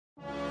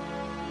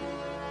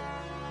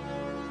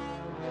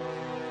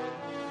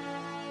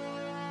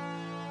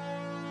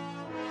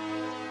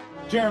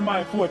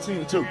Jeremiah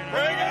 14:2.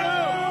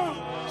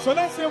 So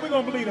let's say we're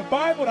going to believe the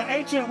Bible, the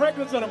ancient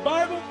records of the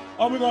Bible,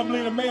 or we're going to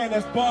believe a man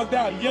that's bugged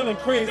out, yelling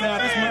crazy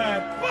out his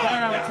mind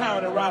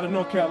downtown in Raleigh,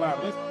 North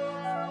Carolina.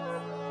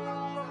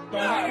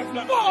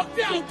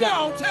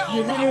 Downtown.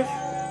 You hear this?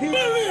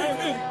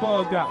 He's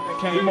bugged out. It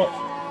came up.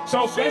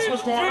 So that's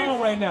what's going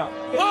on right now.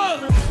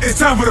 It's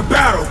time for the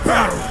battle.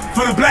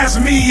 For the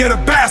blasphemy of the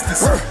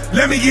bastards.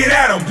 Let me get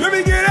at them.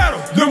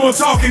 No more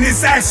talking,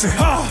 it's action.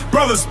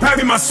 Brothers, pat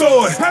me my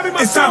sword. It's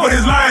time for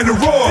this lion to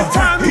roar.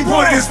 He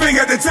pointed his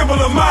finger at the temple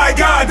of my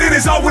God. Then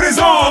it's all with his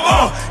arm.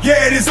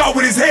 Yeah, it is all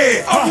with his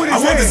head. I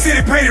want the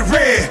city painted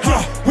red.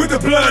 With the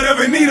blood of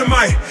an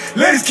Edomite.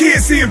 Let his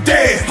kids see him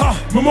dead.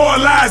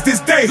 Memorialize this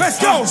day. Let's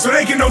go. So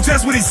they can know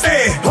just what he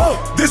said.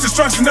 This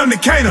destruction of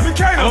Nicanor.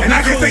 And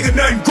I can't think of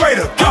nothing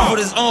greater. Off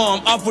with his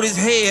arm, off with his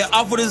head,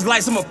 off with his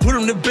lights, I'ma put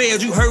him to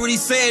bed. You heard what he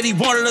said, he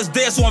wanted us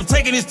dead, so I'm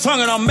taking his tongue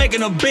and I'm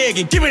making him beg.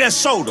 And give me that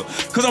shoulder,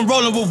 cause I'm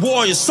rolling with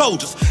warrior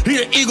soldiers. He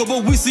the eagle,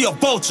 but we see a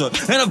vulture.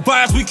 And a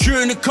virus, we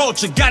curing the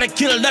culture. Gotta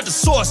kill it at the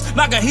source,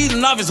 knock a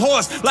heathen off his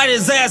horse, light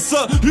his ass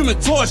up,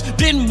 human torch.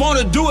 Didn't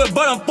wanna do it,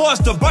 but I'm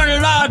forced to burn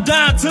it all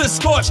down to the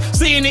scorch.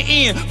 See in the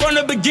end, from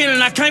the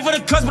beginning, I came for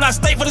the cuss, but I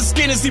stay for the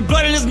skin. And see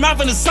blood in his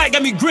mouth and the sight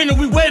got me grinning.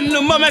 We wetting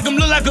him up, make him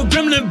look like a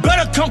gremlin.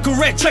 Better come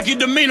correct, check your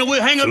demeanor,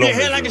 we'll hang up your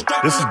head like a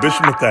strap. This is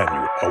Bishop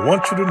Nathaniel. I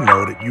want you to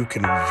know that you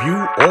can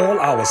view all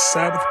our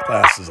Sabbath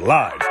classes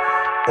live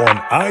on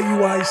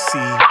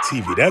IUIC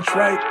TV. That's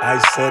right, I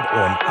said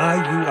on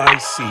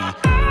IUIC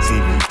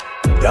TV.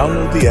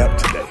 Download the app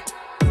today.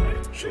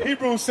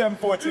 Hebrews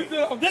 7:14. This is the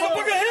book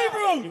of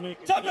Hebrews,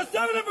 chapter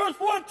 7 and verse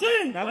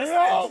 14. Now let's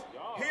go.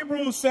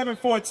 Hebrews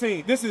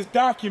 7:14. This is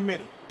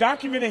documented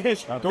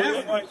history. For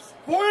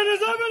it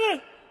is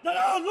evident that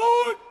our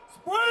Lord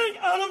sprang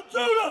out of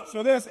Judah.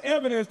 So there's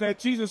evidence that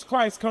Jesus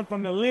Christ comes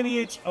from the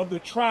lineage of the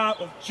tribe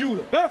of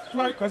Judah. That's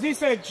right, because he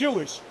said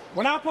Jewish.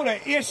 When I put an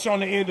ish on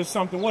the end of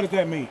something, what does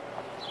that mean?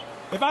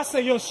 If I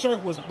say your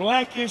shirt was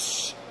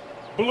blackish,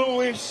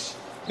 bluish,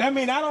 that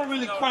means I don't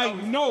really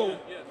quite know.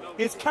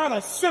 It's kind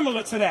of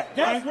similar to that.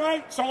 That's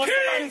right. So when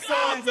somebody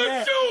says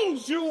that,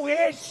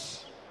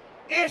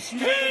 Jewish-ish,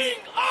 King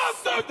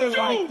of the something Jews.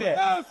 like that.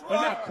 That's But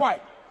right. not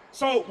quite.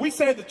 So we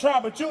said the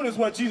tribe of Judah is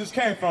where Jesus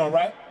came from,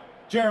 right?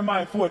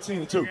 Jeremiah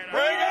 14:2.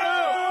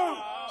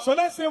 So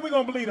let's say we're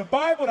going to believe the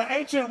Bible, the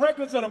ancient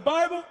records of the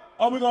Bible,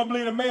 or we're going to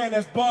believe a man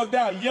that's bugged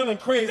out, yelling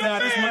crazy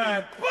out his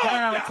mind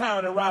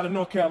downtown in Raleigh,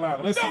 North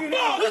Carolina. Listen.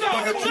 This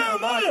is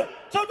Jeremiah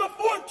chapter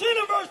 14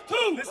 and verse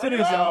 2. Listen to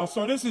this, y'all.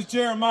 So this is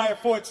Jeremiah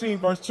 14,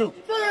 verse 2.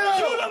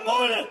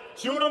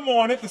 Judah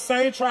mourned, the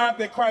same tribe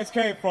that Christ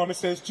came from. It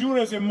says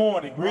Judah's in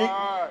mourning. Read.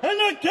 And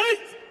the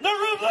gates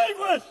thereof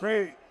languish.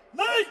 Read.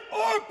 They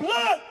are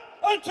black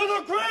unto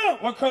the ground.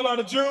 What color are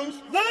the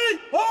Jews? They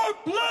are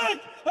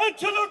black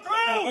unto the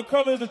ground. What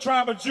color is the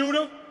tribe of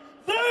Judah?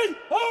 They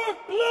are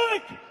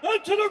black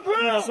unto the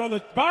ground. So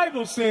the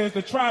Bible says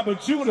the tribe of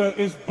Judah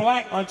is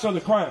black unto the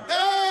ground.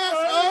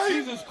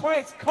 Jesus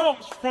Christ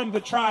comes from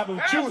the tribe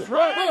of Judah.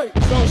 Right.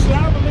 So should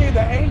I believe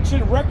the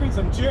ancient records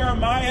of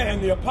Jeremiah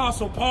and the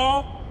Apostle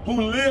Paul,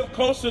 who lived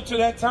closer to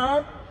that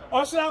time?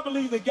 Or should I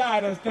believe the guy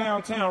that's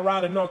downtown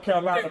Raleigh, North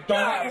Carolina?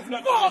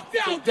 Downtown.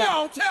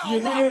 You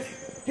hear?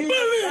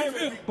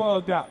 He's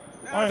bugged out.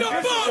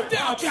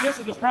 This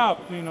is the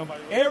problem.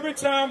 Every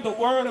time the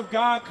word of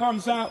God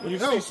comes out, when you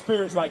see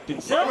spirits like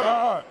this,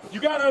 you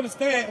got to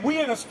understand, we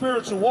in a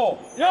spiritual war.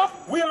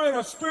 We are in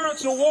a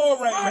spiritual war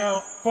right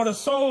now for the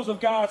souls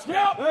of God's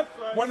people.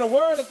 When the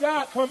word of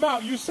God come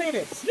out, you see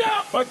this.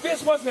 But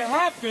this wasn't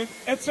happening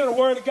until the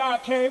word of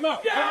God came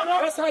out.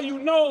 That's how you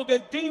know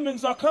that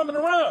demons are coming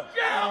around.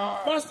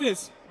 Watch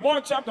this.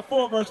 Mark chapter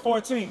 4, verse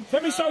 14.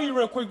 Let me show you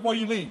real quick before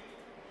you leave.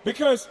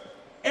 Because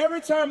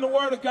every time the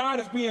word of God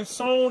is being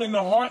sown in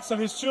the hearts of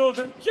his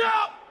children,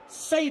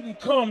 Satan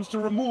comes to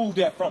remove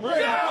that from them.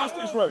 Watch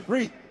this word.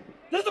 Read.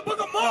 This is the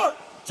book of Mark,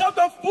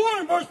 chapter 4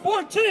 and verse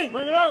 14.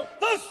 Bring it out.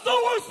 The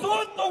sower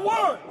soweth the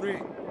word.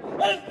 Read.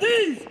 And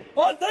these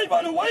are they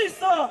by the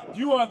wayside.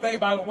 You are they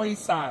by the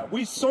wayside.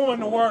 We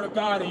sowing the word of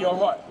God in your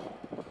heart.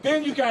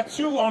 Then you got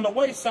you on the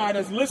wayside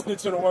that's listening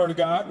to the word of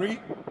God. Read.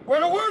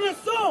 Where the word is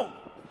sown.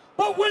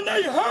 But when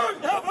they have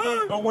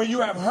heard. But when you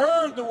have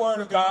heard the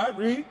word of God,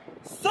 read.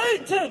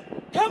 Satan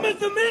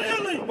cometh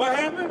immediately. What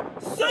happened?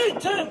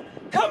 Satan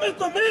cometh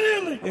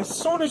immediately. As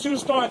soon as you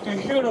start to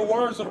hear the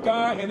words of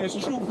God in its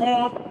true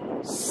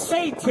form,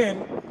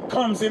 Satan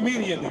comes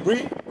immediately.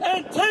 Read.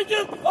 And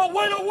taketh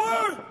away the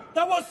word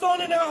that was sown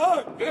in their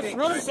heart.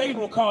 Satan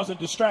will cause a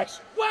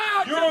distraction.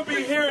 You'll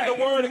be hearing the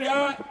word of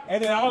God,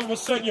 and then all of a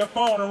sudden your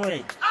phone will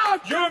ring.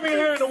 You'll be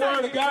hearing the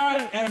word of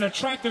God, and an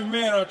attractive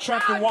man or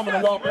attractive woman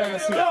will walk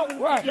past you.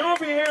 You'll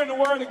be hearing the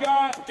word of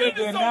God, and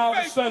then all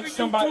of a sudden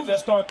somebody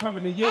just start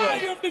coming to yell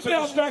to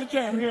distract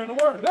you from hearing the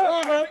word.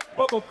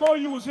 But before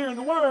you was hearing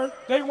the word,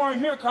 they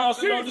weren't here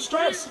causing no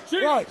distraction.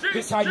 Right.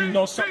 This is how you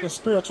know something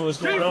spiritual is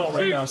going on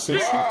right now,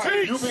 sis.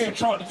 You being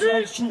taught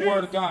the true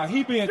word of God.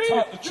 He being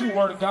taught the true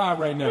word of God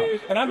right now.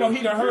 And I know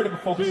he done heard it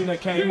before because he done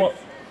came up.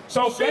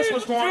 So that's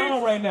what's going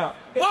on right now.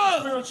 It's a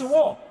spiritual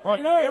war.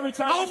 Right? Every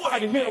time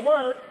somebody hear a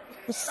word,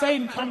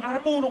 Satan come out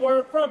and move the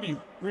word from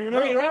you. Right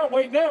now,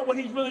 what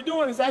he's really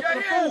doing is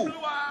acting a fool.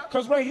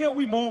 Because right here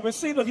we move and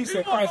see, look, he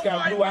said Christ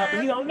got blue eyes,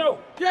 but he don't know.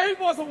 Yeah, he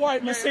was a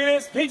white man. You see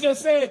this? He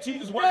just said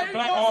Jesus wasn't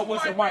black or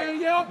wasn't white.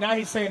 Now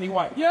he's saying he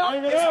white.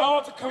 It's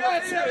all to come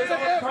out.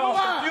 It's called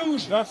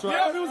confusion. That's right.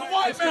 Yeah, he was a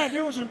white man.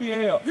 Confusion be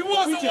hell. He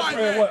was a white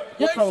man.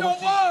 What color was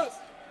Jesus?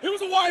 He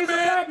was a white man. He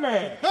was a black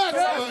man.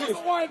 He was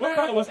a white man. What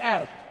color was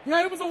Adam?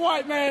 Yeah, he was a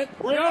white man.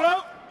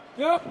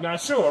 Yep. Not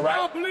sure, right? I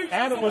don't believe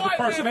Adam was the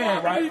first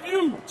man,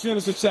 right?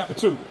 Genesis chapter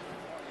 2.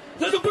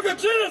 This is the book of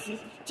Genesis,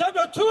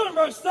 chapter 2 and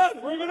verse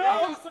 7. Bring it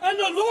out. And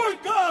the Lord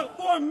God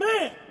formed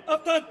man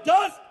of the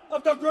dust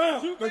of the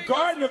ground. The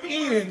Garden of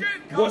Eden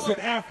was in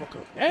Africa.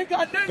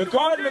 The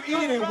Garden of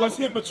Eden was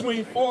in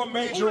between 4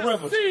 major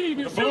rivers.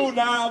 The Blue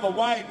Nile, the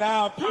White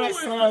Nile,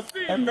 Pison,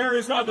 and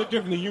various other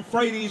different, the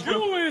Euphrates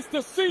River.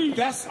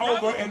 That's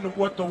over in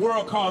what the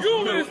world calls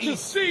the Middle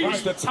East.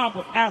 Right? The top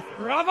of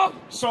Africa.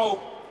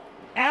 So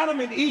Adam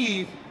and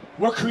Eve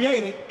were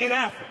created in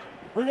Africa.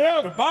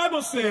 The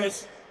Bible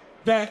says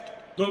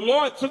that the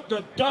Lord took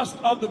the dust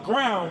of the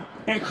ground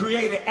and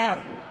created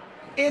Adam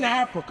in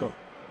Africa.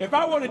 If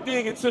I want to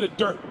dig into the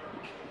dirt,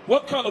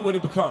 what color would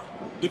it become?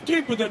 The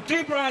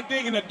deeper I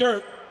dig in the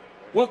dirt,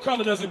 what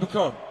color does it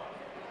become?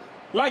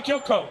 Like your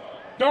color,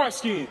 dark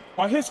skin,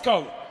 or his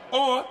color,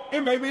 or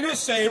it may be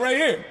this shade right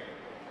here.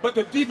 But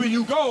the deeper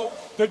you go,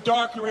 the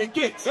darker it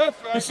gets.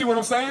 You see what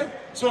I'm saying?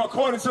 So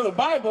according to the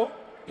Bible,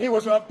 he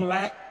was a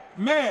black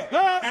man.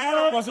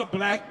 Adam was a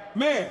black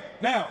man.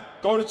 Now,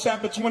 go to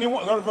chapter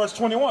 21, go to verse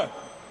 21.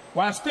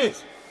 Watch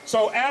this.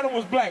 So Adam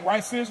was black,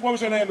 right, sis? What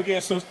was your name again,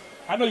 sis?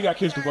 I know you got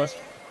kids to bust.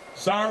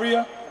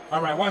 Zaria.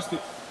 All right, watch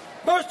this.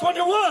 Verse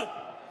 21.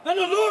 And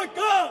the Lord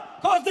God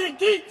caused a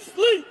deep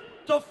sleep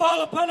to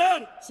fall upon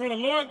Adam. So the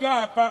Lord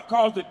God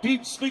caused a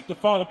deep sleep to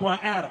fall upon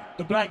Adam,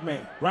 the black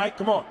man, right?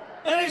 Come on.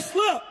 And he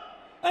slept.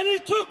 And he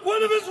took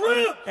one of his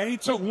ribs. And he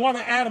took one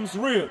of Adam's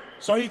ribs.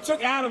 So he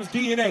took Adam's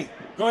DNA.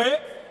 Go ahead.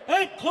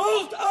 And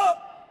closed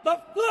up the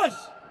flesh.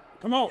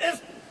 Come on.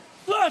 His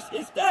flesh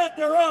instead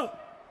thereof.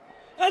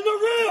 And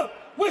the rib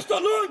which the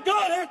Lord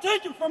God had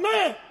taken from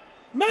man,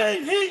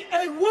 made he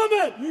a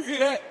woman. You hear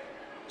that?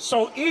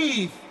 So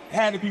Eve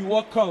had to be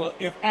what color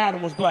if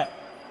Adam was black?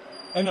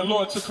 And the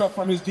Lord took her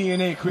from his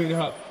DNA and created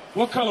her.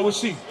 What color was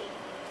she?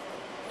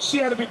 She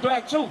had to be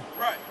black too.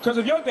 Right. Because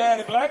if your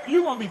dad is black,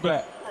 you're going to be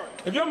black. Right.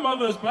 If your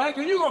mother is black,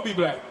 then you're going to be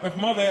black. If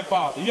mother and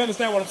father. You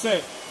understand what I'm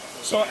saying?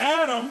 So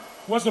Adam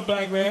was a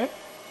black man,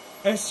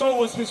 and so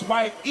was his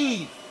wife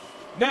Eve.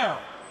 Now,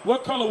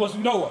 what color was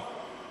Noah?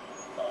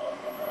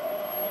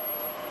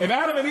 If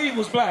Adam and Eve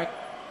was black,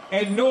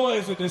 and Noah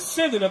is a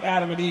descendant of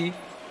Adam and Eve,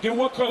 then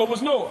what color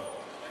was Noah?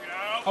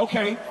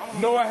 Okay,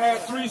 Noah had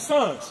 3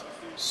 sons,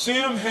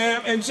 Shem,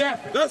 Ham, and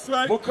Japheth. That's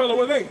right. What color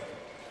were they?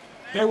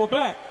 They were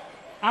black.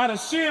 Out of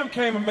Shem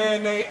came a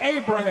man named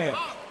Abraham.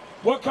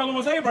 What color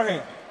was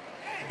Abraham?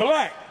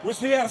 Black, which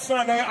he had a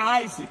son named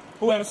Isaac,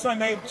 who had a son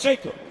named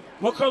Jacob.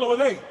 What color were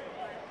they?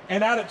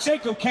 And out of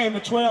Jacob came the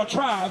 12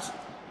 tribes,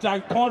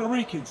 like Puerto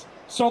Ricans,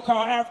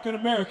 so-called African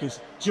Americans,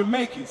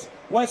 Jamaicans,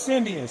 West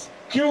Indians,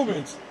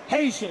 Cubans,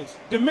 Haitians,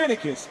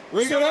 Dominicans,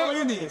 Central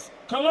Indians,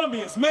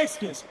 Colombians,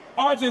 Mexicans,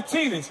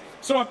 Argentinians.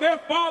 So if their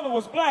father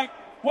was black,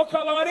 what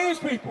color are these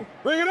people?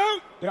 Bring it out.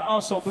 They're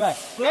also black.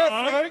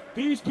 That's right.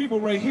 These people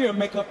right here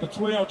make up the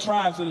 12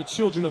 tribes of the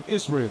children of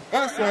Israel.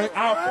 That's right.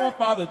 Our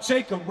forefather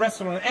Jacob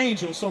rested on an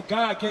angel, so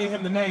God gave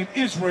him the name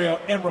Israel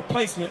in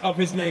replacement of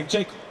his name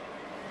Jacob.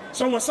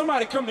 So when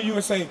somebody come to you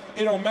and say,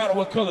 it don't matter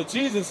what color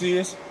Jesus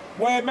is,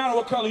 well, it matter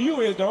what color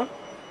you is, don't it?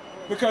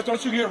 Because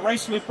don't you get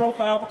racially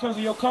profiled because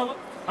of your color?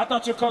 I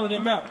thought your color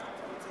didn't matter.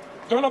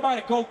 Don't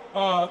nobody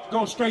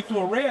go straight through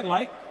a red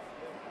light.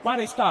 Why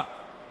they stop?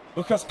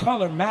 Because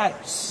color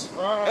matters.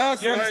 You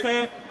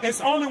understand?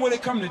 It's only when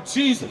it comes to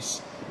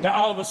Jesus that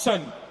all of a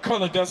sudden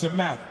color doesn't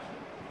matter.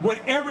 When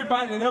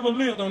everybody that ever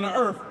lived on the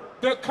earth,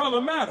 their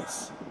color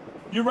matters.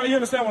 You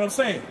understand what I'm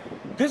saying?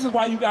 This is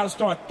why you got to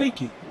start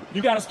thinking.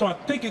 You got to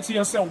start thinking to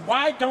yourself,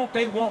 why don't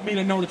they want me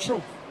to know the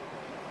truth?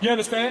 You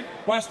understand?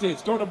 Watch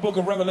this. Go to the book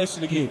of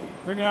Revelation again.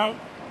 Bring it out.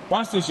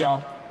 Watch this,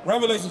 y'all.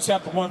 Revelation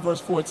chapter 1, verse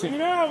 14. Bring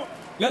it out.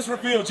 Let's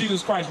reveal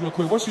Jesus Christ real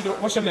quick. What's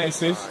your name,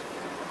 sis?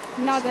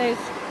 Nowadays.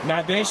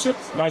 Nadesha?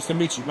 Nice to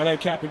meet you. My name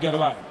is Captain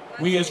Get-A-Lot.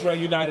 We Israel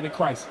united in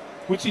Christ.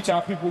 We teach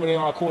our people where they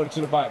are according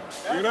to the Bible.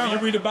 When you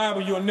read the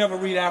Bible, you'll never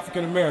read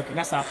African American.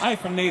 That's a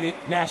hyphenated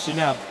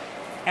nationality.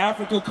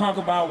 Africa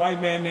conquered by a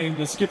white man named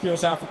the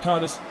Scipios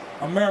Africanus.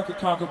 America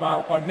conquered by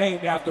or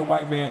named after a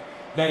white man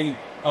named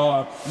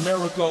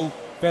Amerigo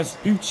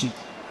Vespucci.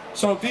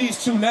 So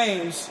these two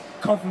names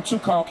come from 2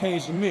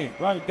 Caucasian men.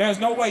 Right? There's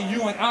no way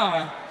you and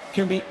I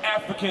can be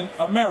African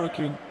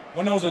American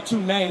when those are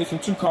 2 names from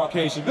 2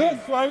 Caucasian men.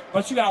 That's right.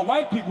 But you got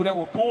white people that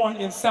were born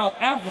in South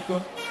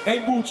Africa,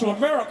 they moved to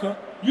America.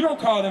 You don't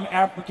call them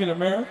African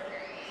American.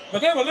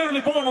 But they were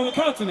literally born on the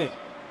continent.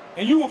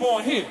 And you were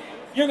born here.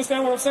 You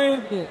understand what I'm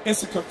saying? Yeah.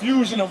 It's a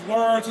confusion of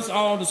words. It's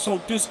all to sow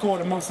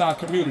discord amongst our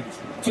communities,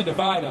 to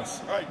divide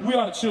us. Right. We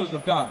are the children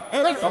of God.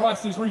 Now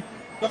watch this read.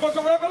 The book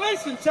of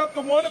Revelation,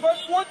 chapter 1,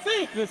 verse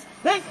 14. His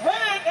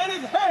head and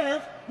his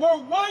hairs were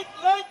white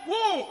like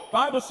wool.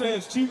 Bible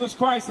says Jesus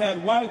Christ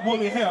had white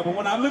woolly hair. But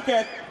when I look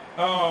at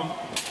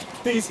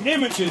these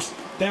images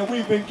that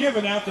we've been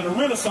given after the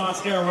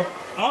Renaissance era,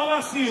 all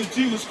I see is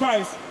Jesus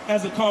Christ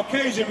as a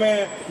Caucasian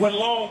man with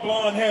long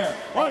blonde hair,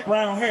 or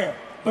brown hair.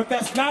 But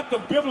that's not the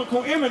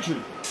biblical imagery.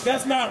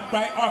 That's not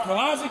right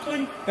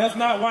archaeologically, that's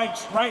not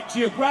right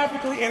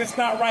geographically, and it's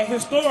not right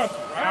historically.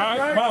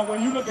 Right. But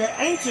when you look at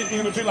ancient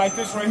imagery like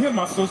this right here,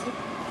 my sister,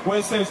 where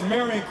it says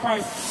Mary and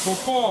Christ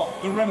before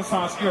the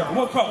Renaissance era,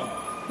 what color?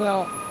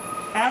 Well,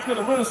 after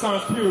the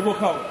Renaissance period, what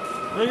color?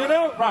 Bring it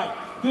out. Right.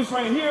 This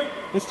right here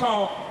is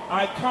called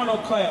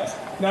iconoclast.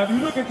 Now, if you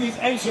look at these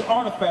ancient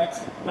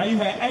artifacts, now you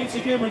had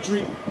ancient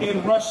imagery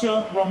in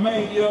Russia,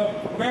 Romania,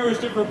 various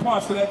different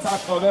parts of that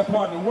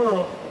part of the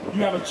world.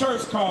 You have a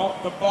church called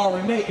the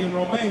Baronate in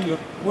Romania,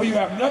 where you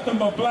have nothing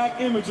but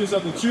black images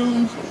of the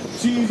Jews,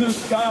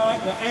 Jesus, God,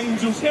 the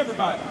angels,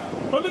 everybody.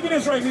 But look at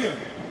this right here.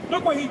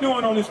 Look what he's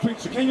doing on this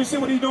picture. Can you see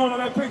what he's doing on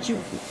that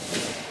picture?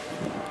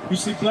 You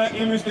see black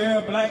image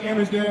there, black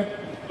image there.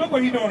 Look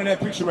what he's doing in that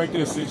picture right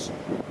there, sis.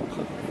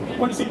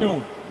 What is he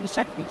doing?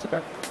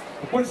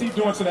 What is he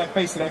doing to that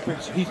face of that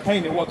picture? He's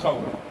painted what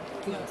color?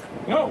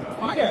 No,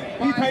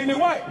 he painted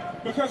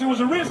white because it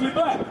was originally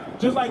black,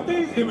 just like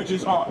these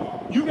images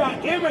are. You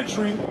got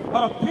imagery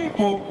of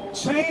people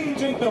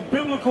changing the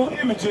biblical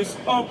images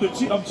of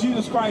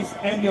Jesus Christ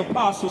and the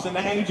apostles and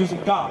the angels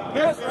of God.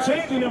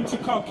 Changing them to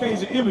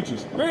Caucasian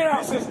images.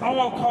 This is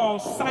all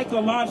called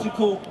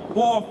psychological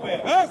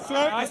warfare.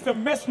 It's to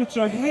mess with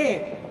your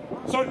head.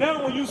 So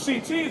now when you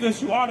see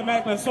Jesus, you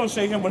automatically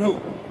associate him with who?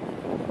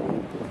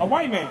 A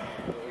white man.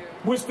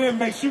 Which then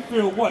makes you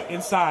feel what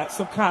inside,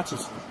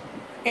 subconsciously?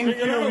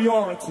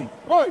 Inferiority.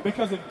 Right.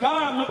 Because if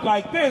God looked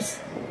like this,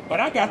 but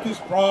I got this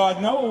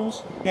broad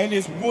nose and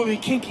this woolly,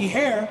 kinky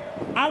hair,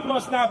 I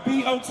must not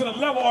be up to the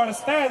level or the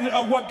standard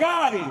of what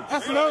God is.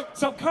 That's right.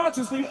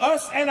 Subconsciously,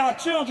 us and our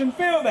children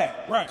feel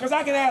that. Right. Because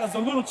I can ask as a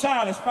little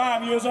child that's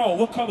 5 years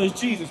old, what color is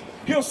Jesus?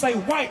 He'll say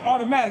white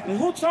automatically.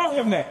 Who taught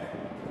him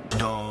that?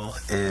 Doll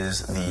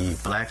is the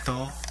black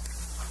doll.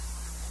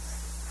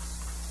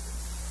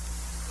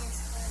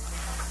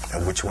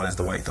 And which one is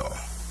the white doll?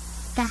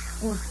 That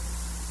one.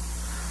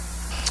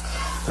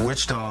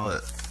 Which doll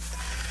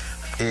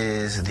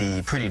is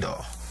the pretty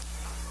doll?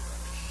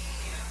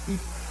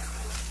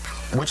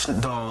 Which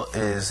doll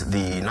is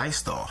the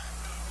nice doll?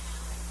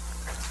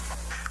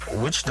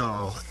 Which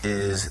doll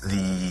is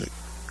the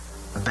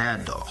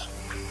bad doll?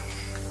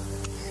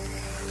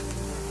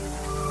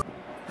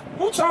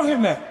 Who taught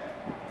him that?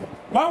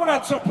 Why would I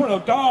put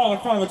a doll in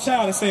front of a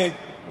child and say,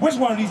 which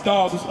one of these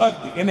dolls is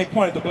ugly? And they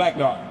pointed the black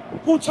doll.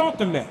 Who taught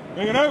them that?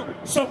 You know?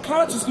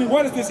 Subconsciously,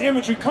 where does this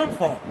imagery come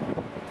from?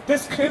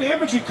 This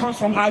imagery comes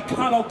from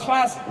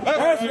iconoclasm.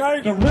 That's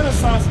right. The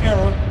Renaissance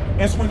era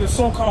is when the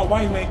so-called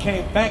white man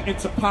came back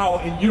into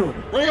power in Europe.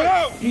 Bring it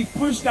out. He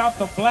pushed out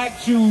the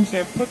black Jews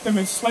and put them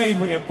in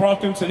slavery and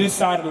brought them to this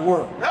side of the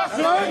world. That's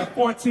right. In the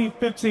 14,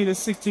 15, and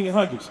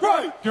 1600s.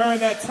 Right. During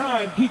that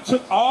time, he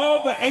took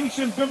all the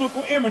ancient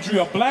biblical imagery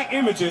of black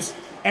images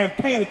and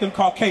painted them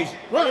Caucasian.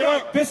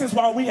 Right. This is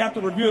why we have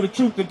to reveal the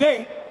truth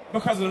today,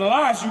 because of the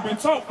lies you've been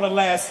taught for the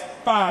last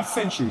 5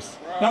 centuries.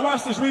 Right. Now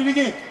watch this, read it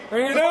again.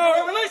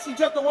 Revelation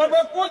chapter 1,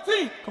 verse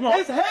 14. Come on.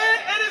 His head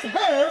and his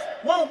hairs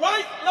were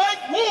white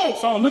like wool.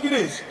 So look at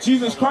this.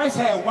 Jesus Christ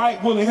had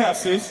white woolly hair,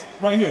 sis.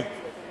 Right here.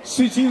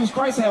 See, Jesus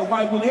Christ had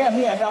white woolly hair.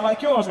 He had hair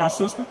like yours, my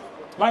sister.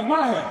 Like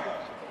my hair.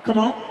 Come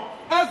on.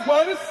 As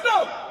white as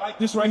snow. Like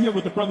this right here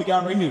with the brother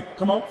guy right here.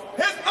 Come on.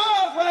 His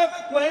eyes were as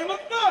a flame of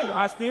fire.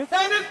 Watch this.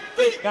 And his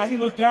feet. Now he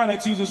looked down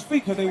at Jesus'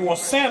 feet because they wore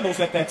sandals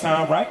at that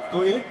time, right?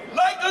 Go ahead.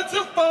 Like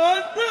unto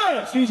fine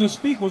brass. Jesus'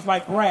 feet was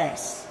like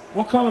brass.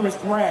 What color is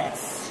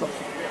brass?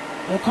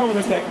 What color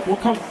is that?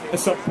 What color?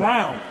 It's a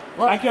brown.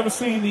 Like you ever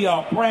seen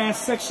the brass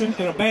section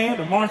in a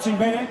band, a marching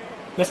band?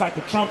 That's like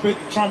the trumpet,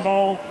 the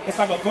trombone. It's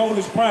like a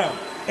goldish brown.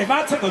 If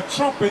I take a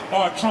trumpet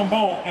or a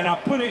trombone and I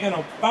put it in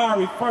a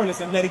fiery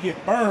furnace and let it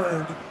get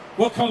burned,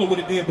 what color would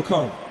it then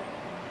become?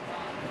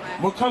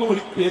 What color would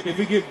it, if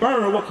it get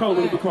burned, what color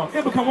would it become?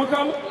 It become what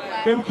color?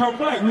 It become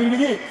black. Read it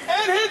again.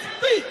 And his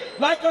feet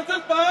like unto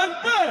fine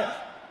brass,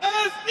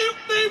 as if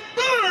they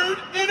burned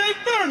in a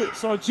furnace.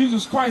 So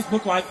Jesus Christ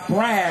looked like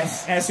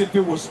brass as if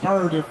it was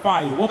burned in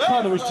fire. What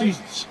color is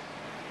Jesus?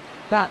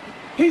 That.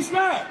 He's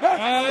black.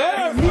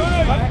 He's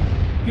black.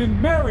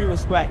 And Mary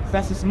was black.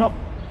 That's his mother.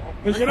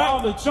 His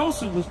father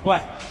Joseph was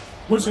black,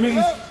 which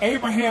means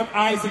Abraham,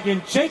 Isaac,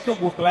 and Jacob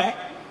were black,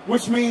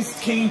 which means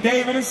King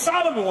David and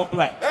Solomon were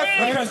black.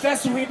 Because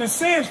that's who he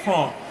descends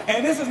from.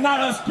 And this is not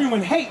us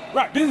spewing hate.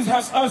 Right. This is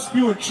us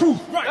spewing truth.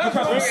 Right.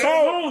 Because for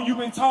so long you've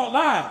been taught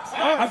lies.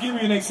 I'll give you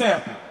an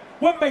example.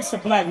 What makes a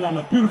black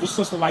woman, a beautiful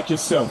sister like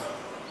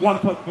yourself,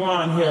 want to put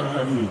blonde hair in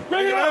her head?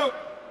 Bring it out.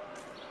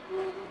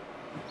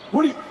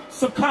 What do you,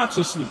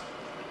 subconsciously,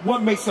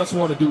 what makes us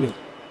want to do that?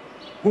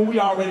 when we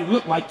already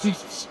look like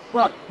Jesus?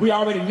 Right. We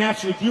already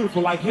naturally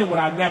beautiful like him with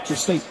our natural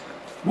state.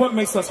 What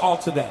makes us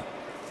alter that?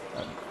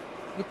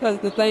 Because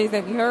the things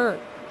that we heard.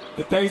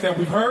 The things that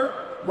we've heard,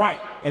 right,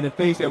 and the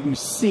things that we've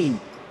seen.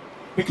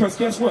 Because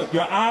guess what?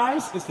 Your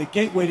eyes is the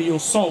gateway to your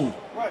soul.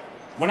 Right.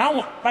 When I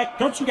want, like,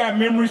 don't you got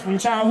memories from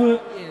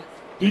childhood? Yeah.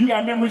 Do you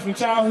got memories from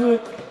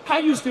childhood? How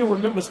you still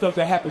remember stuff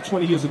that happened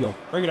 20 years ago?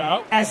 Bring it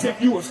out. As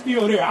if you were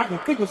still there. I can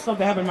think of something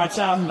that happened in my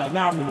childhood, like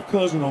now I remember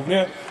cousin over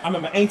there. I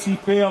remember auntie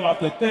fell off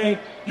the thing.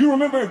 You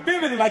remember it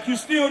vividly like you're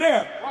still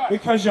there. Right.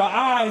 Because your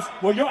eyes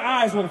were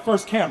the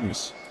first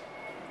cameras.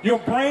 Your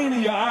brain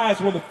and your eyes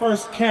were the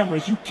first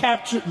cameras. You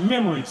captured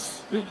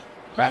memories.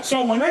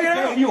 So when they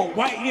gave you a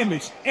white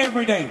image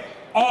every day,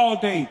 all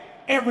day,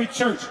 every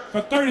church,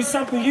 for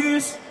 30-something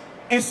years,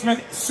 it's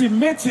been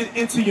cemented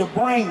into your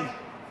brain.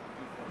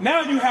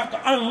 Now you have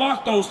to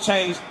unlock those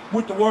chains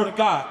with the word of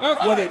God,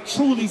 what it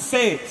truly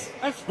says.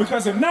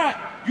 Because if not,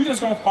 you're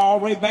just going to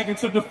fall right back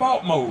into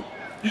default mode.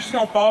 You're just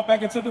going to fall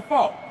back into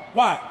default.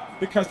 Why?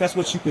 Because that's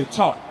what you've been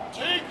taught.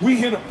 We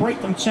here to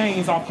break them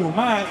chains off your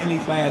mind in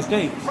these last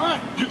days.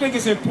 You think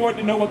it's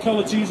important to know what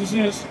color Jesus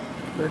is?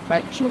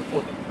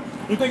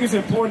 You think it's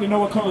important to know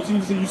what color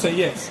Jesus is? You say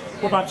yes.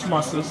 What about you,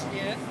 my sister?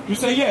 Yes. You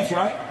say yes,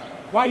 right?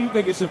 Why do you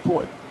think it's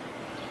important?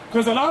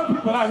 Because a lot of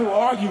people out here will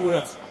argue with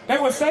us. They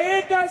would say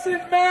it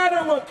doesn't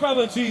matter what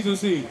color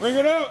Jesus is. Bring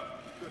it up.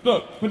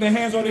 Look, put their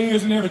hands on their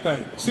ears and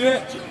everything. See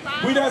that?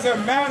 It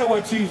doesn't matter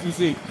what Jesus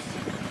is.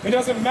 It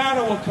doesn't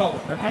matter what color.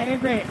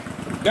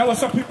 That's what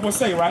some people will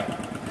say, right?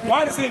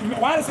 Why does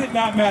it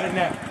not matter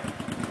now?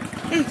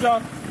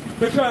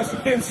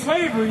 Because in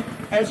slavery,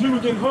 as we were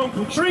getting hung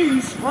from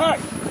trees, right?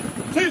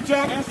 They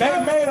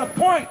made a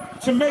point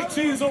to make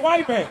Jesus a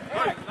white man.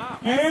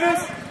 You hear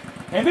this?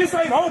 And this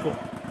ain't over.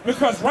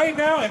 Because right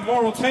now in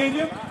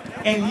Mauritania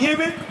and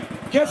Yemen,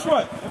 guess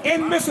what?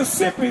 In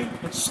Mississippi,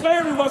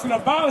 slavery wasn't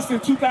abolished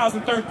in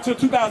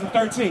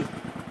 2013.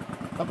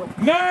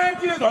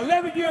 9 years or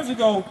 11 years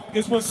ago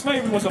is when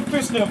slavery was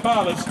officially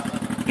abolished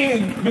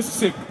in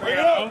Mississippi.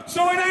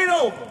 So it ain't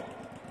over.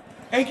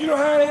 And you know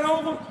how it ain't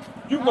over?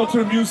 You can go to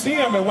the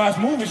museum and watch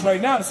movies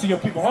right now to see your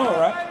people hung,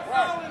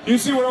 right? You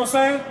see what I'm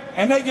saying?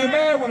 And they get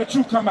mad when the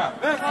truth come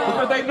out.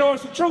 Because they know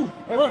it's the truth.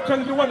 Because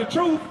if it wasn't the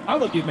truth, I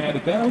would get mad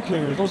at that. Who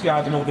cares? Those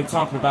guys know what they're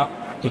talking about.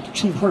 That the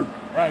truth hurt.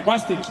 Right.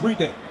 Watch this. Read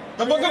that.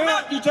 The book of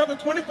Matthew, chapter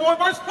 24,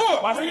 verse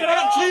 4.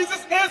 And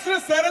Jesus answered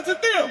and said unto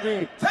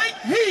them, take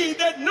heed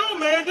that no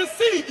man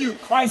deceive you.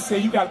 Christ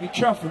said you got to be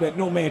careful that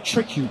no man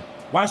trick you.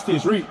 Watch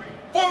this. Read.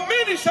 For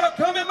many shall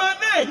come in my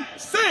name,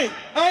 saying,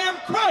 I am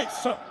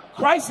Christ. So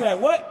Christ said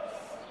what?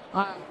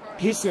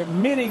 He said,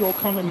 many gonna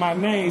come in my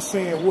name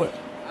saying what?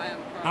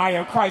 I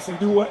am Christ, and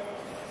do what?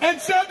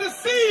 And shall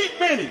deceive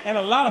many. And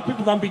a lot of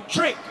people gonna be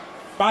tricked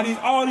by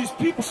all these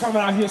people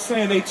coming out here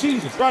saying they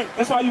Jesus. Right.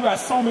 That's why you got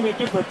so many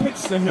different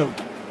pictures of him.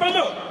 But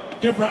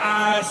look, different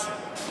eyes,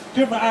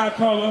 different eye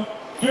color,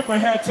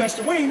 different hair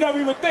texture. We ain't never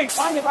even think,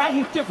 why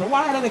he different?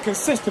 Why ain't a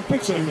consistent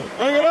picture of him?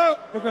 Bring it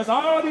up. Because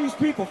all these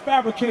people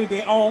fabricated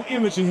their own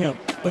image of him.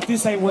 But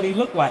this ain't what he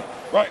looked like.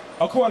 Right.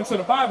 According to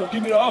the Bible,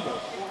 give me the other.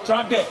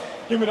 Drop that.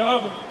 Give me the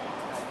other.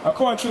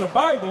 According to the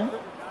Bible,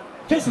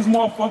 this is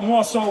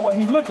more so what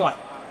he looked like.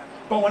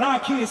 But when our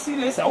kids see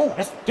this, they say, oh,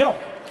 that's the devil.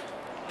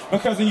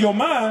 Because in your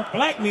mind,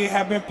 black men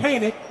have been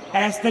painted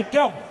as the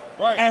devil,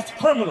 right, as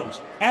criminals,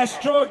 as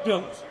drug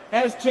dealers,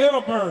 as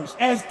jailbirds,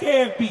 as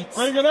deadbeats.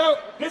 Bring it out.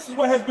 This is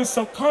what has been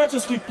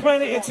subconsciously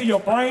planted into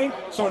your brain.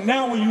 So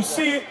now when you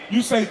see it,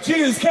 you say,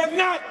 Jesus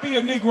cannot be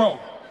a Negro.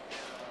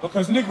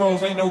 Because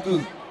Negroes ain't no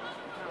good.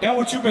 That's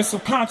what you've been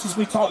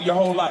subconsciously taught your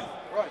whole life.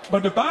 Right.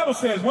 But the Bible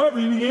says, whatever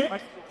you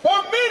get,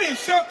 for many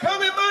shall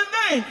come in my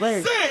name,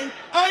 saying,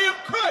 I am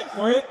Christ.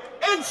 Go ahead.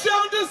 And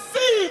shall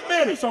deceive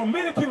many. So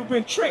many people have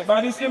been tricked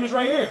by this image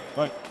right here.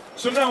 Right.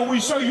 So now when we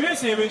show you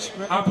this image,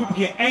 our people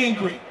get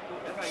angry.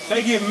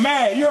 They get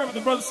mad. You heard what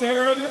the brother said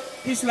earlier?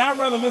 He said, I'd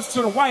rather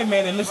listen to the white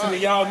man than listen to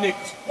y'all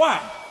niggas. Why?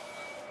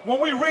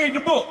 When we read the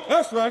book.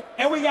 That's right.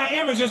 And we got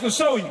images to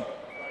show you.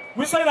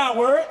 We say our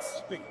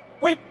words.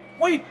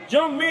 We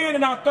young men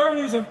in our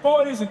 30s and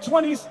 40s and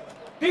 20s,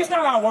 these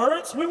not our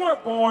words. We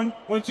weren't born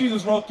when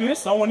Jesus wrote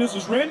this or when this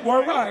was written,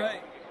 were we?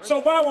 So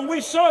why when we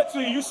show it to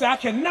you, you say, I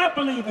cannot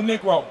believe a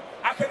Negro.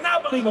 I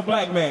cannot believe a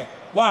black man.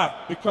 Why?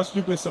 Because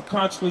you've been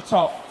subconsciously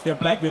taught that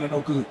black men are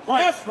no good.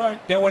 Right. That's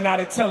right. That we're not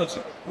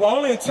intelligent. We're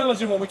only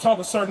intelligent when we talk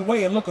a certain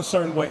way and look a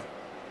certain way.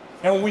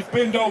 And when we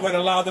bend over and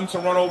allow them to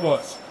run over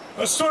us.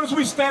 As soon as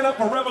we stand up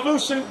for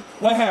revolution,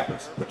 what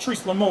happens?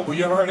 Patrice Lumumba,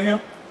 you ever heard of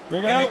him?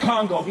 In the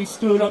Congo, he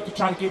stood up to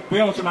try to get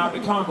Belgium out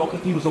of the Congo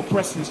because he was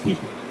oppressing his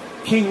people.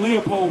 King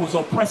Leopold was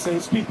oppressing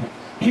his people.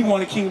 He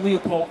wanted King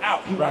Leopold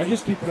out. He wanted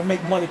his people to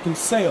make money through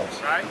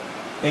sales. Right.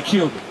 They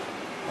killed him.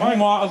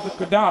 Muammar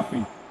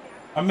al-Gaddafi,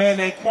 a man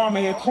named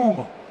Kwame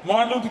Nkrumah,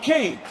 Martin Luther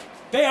King.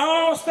 They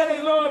all say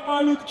they love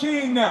Martin Luther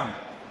King now,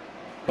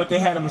 but they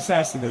had him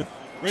assassinated.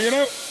 Bring it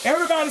up.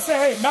 Everybody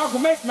say, hey,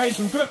 Malcolm X made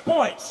some good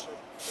points,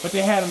 but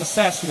they had him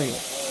assassinated.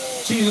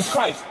 Jesus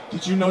Christ,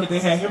 did you know that they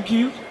had him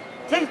killed?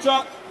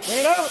 TikTok. Bring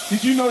it up.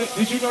 Did you know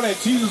that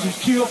Jesus was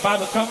killed by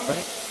the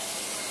government?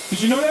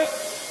 Did you know that?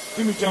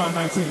 Give me John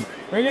 19.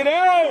 Bring it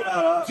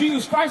out.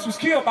 Jesus Christ was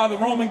killed by the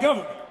Roman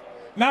government.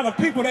 Now the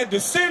people that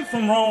descend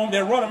from Rome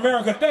that run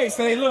America today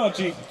say they love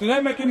Jesus. Does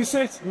that make any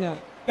sense? No.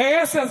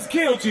 Their ancestors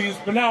killed Jesus,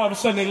 but now all of a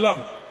sudden they love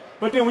him.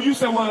 But then when you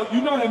say, well,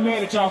 you know that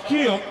man that y'all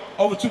killed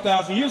over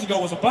 2,000 years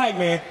ago was a black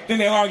man, then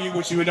they argue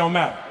with you, it don't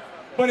matter.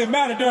 But it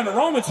mattered during the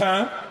Roman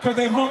time because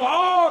they hung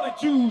all the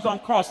Jews on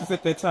crosses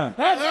at that time.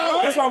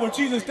 That's why when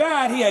Jesus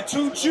died, he had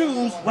 2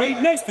 Jews right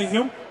next to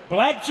him,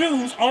 black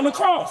Jews on the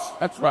cross.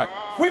 That's right.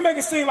 We make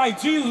it seem like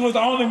Jesus was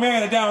the only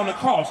man that died on the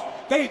cross.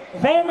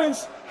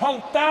 Romans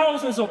hung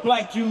thousands of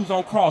black Jews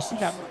on crosses.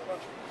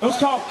 It was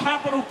called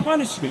capital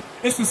punishment.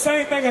 It's the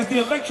same thing as the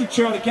electric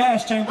chair or the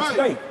gas chamber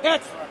today.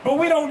 But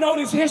we don't know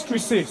this history,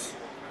 sis.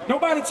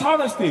 Nobody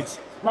taught us this.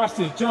 Watch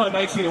this, John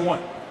 19:1.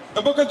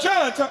 The book of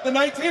John, chapter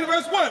 19,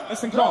 verse 1.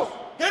 Listen close.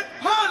 Then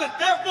Pilate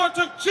therefore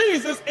took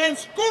Jesus and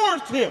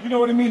scourged him. You know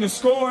what it means to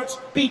scourge?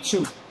 Beat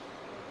you.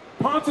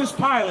 Pontius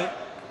Pilate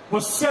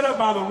was set up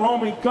by the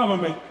Roman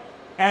government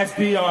as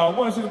the,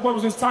 what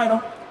was his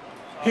title?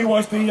 He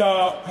was the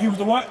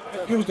what?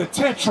 He was the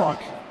tetrarch,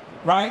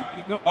 right?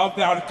 Of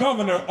the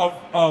governor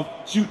of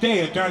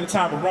Judea during the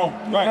time of Rome.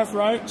 Right. That's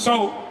right.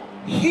 So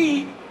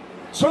he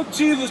took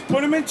Jesus,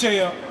 put him in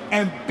jail,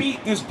 and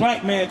beat this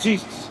black man,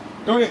 Jesus.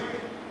 Go ahead.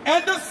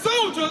 And the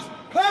soldiers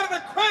planted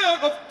a crown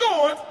of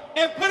thorns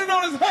and put it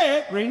on his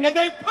head, and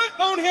they put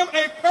on him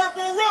a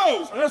purple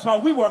rose. So that's why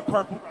we wear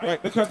purple,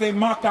 because they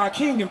mocked our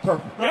king in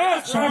purple.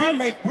 Yes,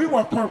 so we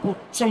wear purple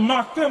to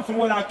mock them for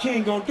what our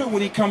king gonna do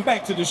when he come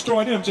back to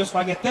destroy them, just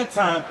like at that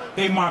time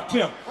they mocked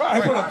him.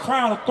 They put a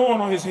crown of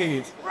thorn on his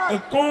head. The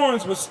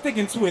thorns were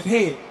sticking to his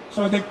head.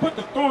 So as they put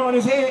the thorn on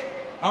his head,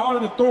 all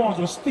of the thorns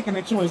were sticking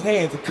into his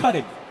head to cut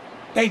it.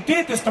 They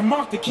did this to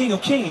mock the King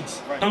of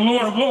Kings, the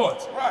Lord of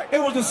Lords. It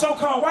was the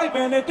so-called white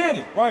man that did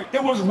it.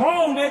 It was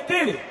Rome that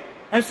did it.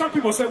 And some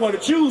people say, well, the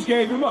Jews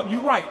gave him up.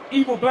 You're right.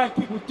 Evil black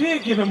people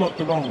did give him up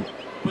to Rome.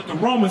 But the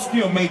Romans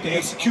still made the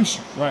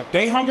execution.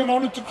 They hung him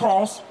on the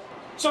cross.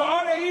 So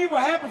all that evil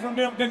happened from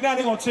them, then now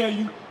they're going to tell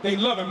you they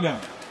love him now.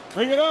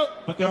 Bring it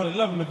up. But they only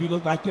love him if you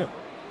look like them.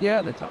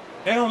 Yeah, they talk.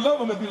 They don't love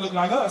him if you look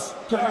like us.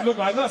 Because if you look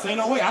like us, ain't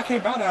no way. I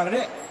can't bow down to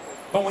that.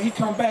 But when he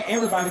come back,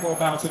 everybody gonna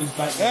bow to this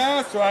black man.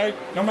 That's right.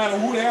 No matter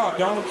who they are,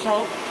 Donald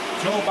Trump,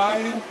 Joe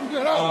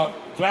Biden,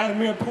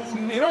 Vladimir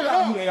Putin, it don't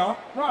matter who they are.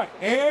 Right.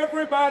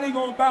 Everybody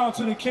gonna bow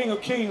to the King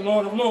of Kings,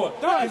 Lord of Lords.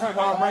 That's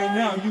why right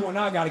now you and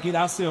I gotta get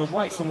ourselves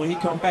right. So when he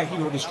come back, he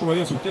gonna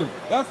destroy us with them.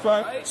 That's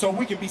right. So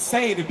we can be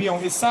saved and be on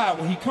his side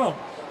when he come.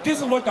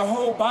 This is what the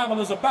whole Bible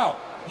is about.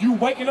 You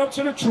waking up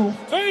to the truth,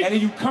 and then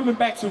you coming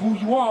back to who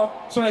you are,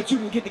 so that you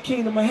can get the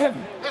kingdom of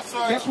heaven. That's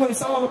right. That's what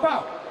it's all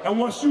about. And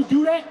once you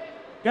do that,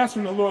 that's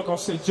when the Lord gonna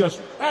send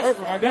judgment.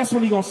 That's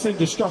when he gonna send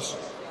destruction.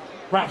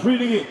 Right,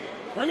 read it again.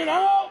 Bring it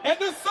out. And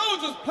the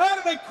soldiers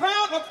planted a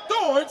crown of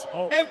thorns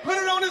and put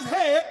it on his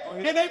head,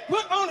 and they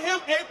put on him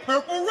a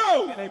purple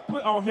robe. And they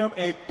put on him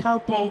a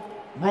purple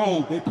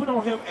robe. They put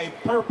on him a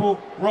purple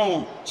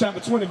robe. Chapter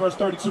 20, verse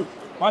 32.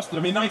 Watch this.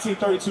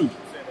 1932.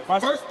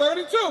 Verse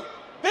 32.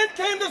 Then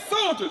came the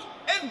soldiers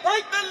and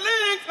brake the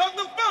legs of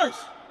the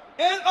first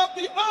and of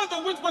the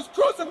other which was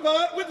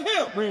crucified with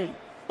him. Read.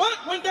 But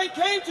when they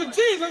came to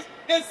Jesus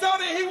and saw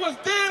that he was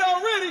dead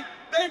already,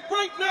 they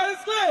brake not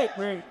his leg.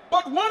 Right.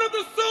 But one of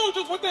the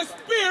soldiers with a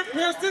spear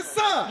pierced his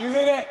side. You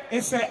hear that?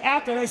 It said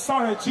after they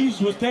saw that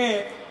Jesus was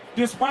dead,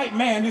 this white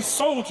man, this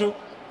soldier,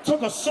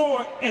 took a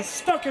sword and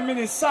stuck him in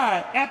his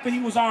side after he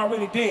was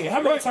already dead.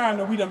 How many times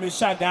have we done been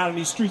shot down in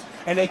these streets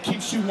and they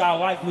keep shooting our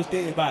lifeless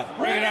dead body?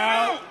 Bring it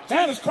out.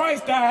 Jesus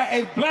Christ died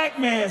a black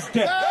man's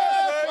death.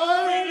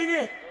 Read it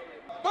again.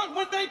 But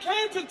when they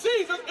came to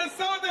Jesus and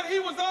saw that he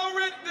was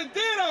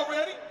dead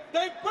already,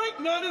 they brake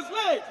not his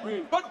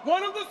legs. But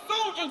one of the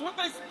soldiers with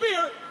a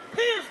spear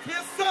pierced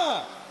his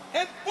side,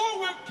 and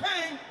forward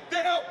came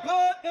there out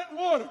blood and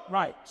water.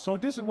 Right. So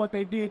this is what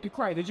they did to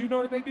Christ. Did you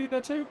know that they did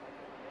that too?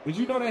 Did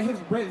you know that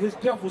his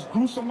death was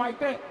gruesome like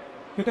that?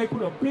 That they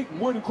put a big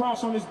wooden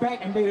cross on his back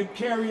and made him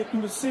carry it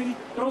through the city?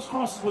 Those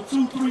crosses were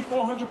 200, 300,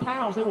 400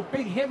 pounds. They were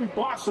big, heavy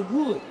blocks of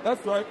wood.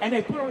 That's right. And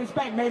they put it on his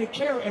back, made it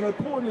carry, and they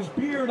poured his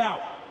beard out.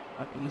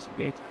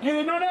 You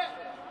didn't know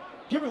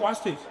that?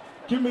 Watch this.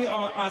 Give me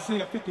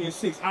Isaiah 50 and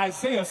 6.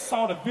 Isaiah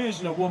saw the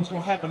vision of what was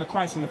going to happen to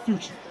Christ in the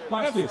future.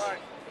 Watch this.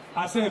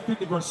 Isaiah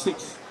 50 verse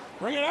 6.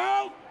 Bring it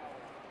out.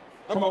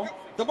 Come on.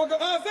 The book of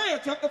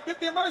Isaiah chapter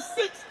 50 and verse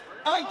 6.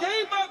 I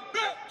gave my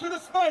back to the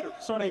spiders.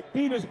 So they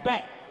beat his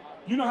back.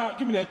 You know how,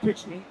 give me that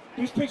picture.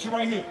 This picture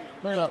right here.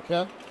 Bring it up,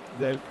 Ken.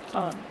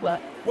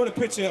 What a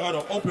picture of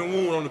the open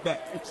wound on the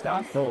back. It's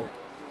not so.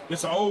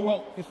 It's an old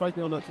one. It's right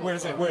there on the Where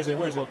is it?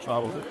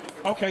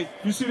 Okay,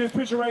 you see this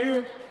picture right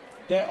here?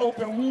 That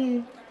open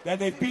wound that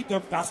they beat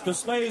the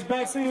slaves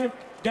back in?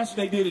 That's what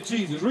they did to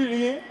Jesus. Read it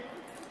again.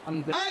 I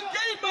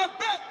gave my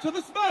back to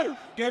the spiders.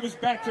 Gave his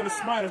back to the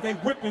spiders. They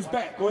whipped his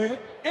back. Go ahead.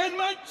 And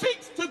my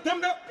cheeks to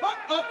them that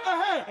plucked off the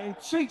hair. And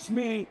cheeks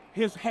mean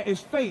his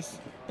face.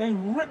 They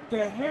ripped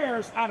the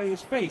hairs out of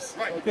his face.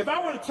 Right. If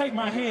I were to take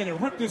my hand and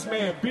rip this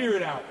man's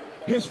beard out,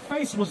 his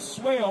face would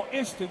swell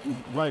instantly.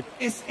 Right.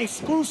 It's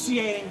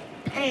excruciating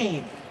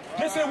pain.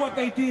 This is what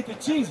they did to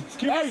Jesus.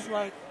 That's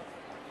right.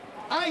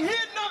 I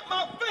hid not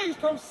my face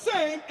from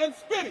shame and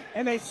spitting.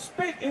 And they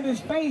spit in his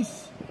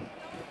face.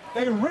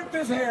 They ripped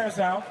his hairs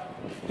out.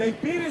 They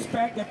beat his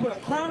back. They put a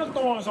crown of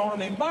thorns on him.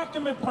 They mocked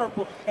him in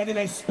purple. And then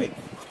they spit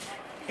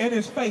in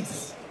his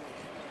face.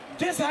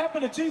 This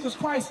happened to Jesus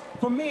Christ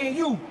for me and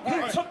you.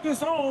 He took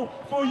this on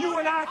for you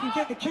and I can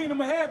get the kingdom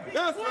of heaven.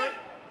 That's right.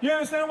 You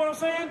understand what I'm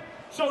saying?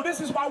 So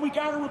this is why we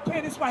got to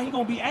repent. This is why he's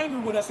going to be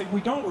angry with us if we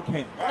don't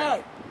repent.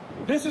 Right.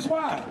 This is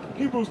why.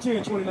 Hebrews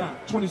 10,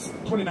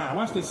 29.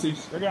 Watch this,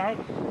 sis.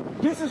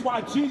 This is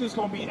why Jesus is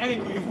going to be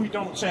angry if we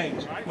don't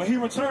change. When he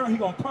returns, he's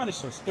going to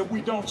punish us if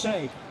we don't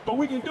change. But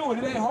we can do it.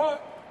 It ain't hard.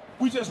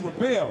 We just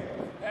rebel.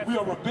 We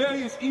are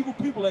rebellious, evil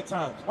people at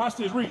times. Watch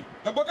this, read.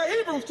 The book of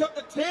Hebrews,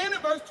 chapter 10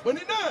 and verse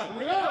 29.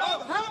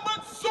 Of how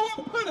much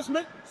sore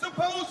punishment,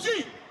 suppose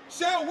ye,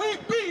 shall we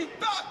be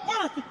thought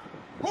worthy,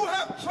 who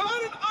have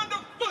trodden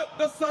underfoot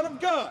the Son of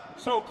God?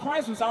 So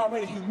Christ was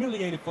already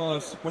humiliated for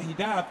us when he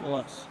died for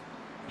us.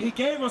 He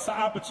gave us an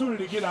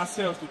opportunity to get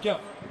ourselves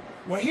together.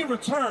 When he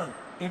returned,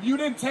 if you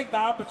didn't take the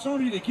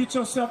opportunity to get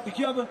yourself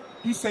together,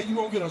 he said you're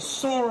going to get a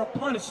sorer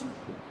punishment.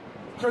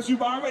 Because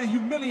you've already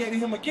humiliated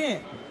him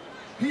again.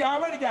 He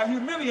already got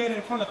humiliated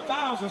in front of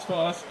thousands for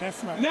us.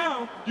 That's right.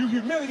 Now, you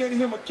humiliated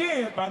him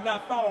again by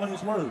not following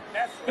his word.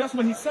 That's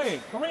what he's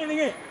saying. Come read it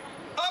again.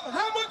 Of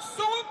how much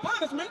sore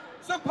punishment,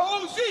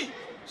 suppose ye,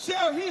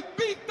 shall he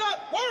be thought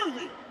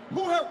worthy,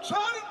 who have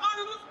trodden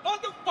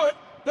underfoot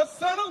the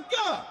Son of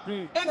God,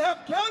 and have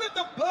counted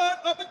the blood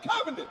of the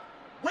covenant,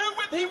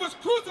 wherewith he was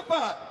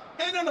crucified,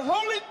 and an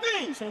holy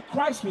thing. So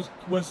Christ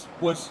was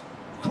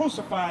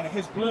crucified, and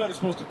his blood is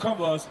supposed to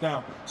cover us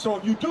now. So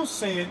if you do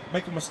sin,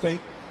 make a mistake,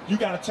 you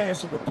got a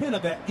chance to repent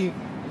of that evil.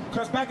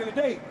 Because back in the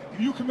day, if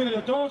you committed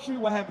adultery,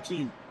 what happened to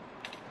you?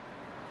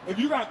 If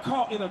you got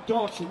caught in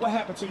adultery, what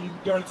happened to you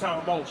during the time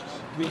of Moses?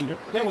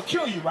 They would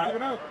kill you,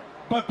 right?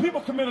 But people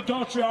commit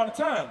adultery all the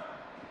time.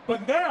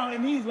 But now,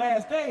 in these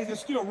last days, it's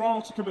still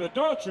wrong to commit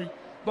adultery.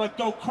 But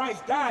though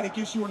Christ died, it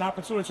gives you an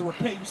opportunity to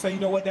repent. You say, you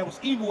know what, that was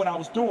evil what I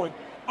was doing.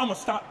 I'm going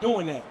to stop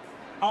doing that.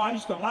 Oh, I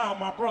used to lie on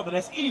my brother.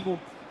 That's evil.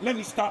 Let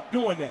me stop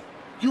doing that.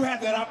 You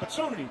had that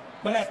opportunity.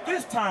 But at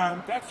this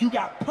time, you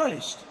got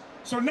punished.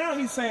 So now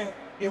he's saying,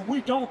 if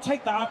we don't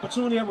take the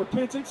opportunity of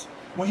repentance,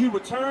 when he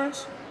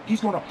returns, he's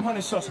going to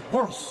punish us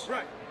worse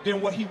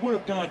than what he would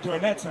have done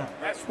during that time.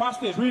 Watch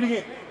this. Read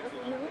again.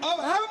 Of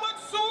how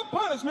much sore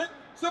punishment,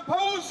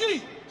 suppose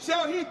ye,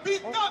 shall he be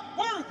thought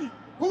worthy,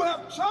 who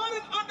have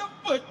trodden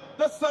underfoot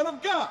the Son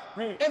of God,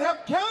 and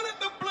have counted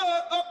the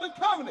blood of the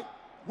covenant,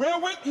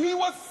 wherewith he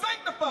was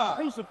sanctified,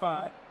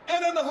 crucified,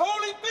 and an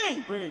holy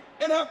thing,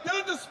 and have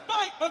done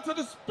despite unto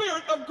the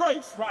Spirit of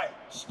grace. Right.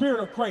 Spirit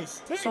of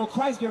grace. So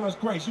Christ gave us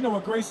grace. You know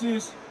what grace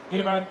is?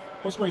 Anybody?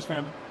 What's grace,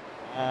 family?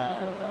 I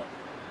don't know.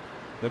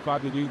 The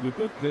Father used to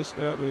put this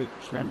stuff with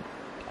shrimp.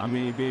 I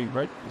mean, being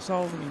grateful,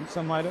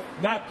 something like that.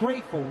 Not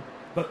grateful,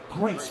 but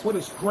grace. What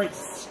is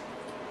grace?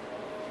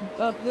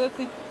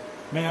 Uplifting.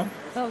 Ma'am?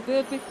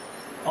 Uplifting.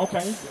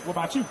 Okay. What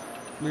about you?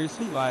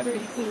 Mercy, like.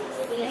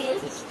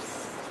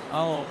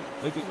 Oh,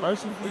 is it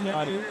merciful?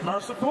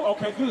 Merciful?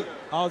 Okay, good.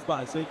 I was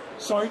about to say.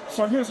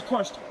 So here's a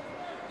question.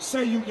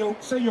 Say your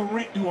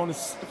rent due on the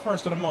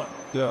first of the month.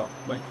 Yeah.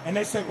 And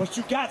they say, well,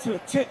 you got to the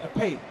 10th to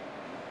pay.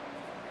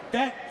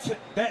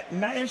 That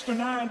extra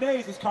 9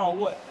 days is called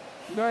what?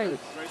 Grace.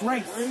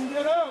 Grace. Bring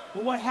it up.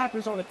 Well, what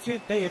happens on the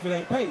 10th day if it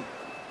ain't paid?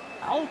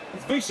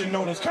 Eviction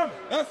notice coming.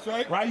 That's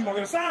right. Right? You're going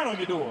to get a sign on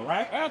your door,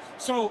 right?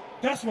 So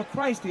that's what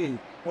Christ did.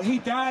 When he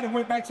died and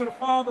went back to the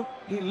Father,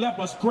 he left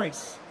us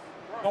grace.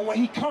 But when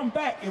he come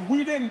back, if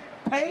we didn't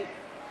pay,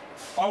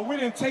 or we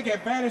didn't take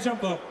advantage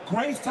of the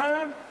grace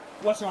time,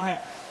 what's going to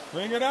happen?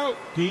 Bring it out.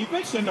 The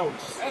eviction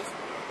notice,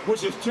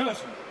 which is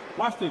judgment.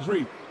 Watch this,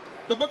 read.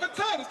 The book of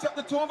Titus,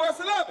 chapter 2, verse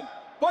 11.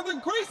 For the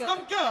grace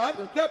of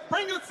God that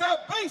bringeth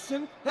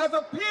salvation has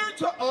appeared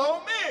to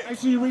all men. Make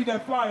sure you read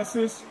that flyer,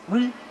 sis.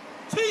 Read.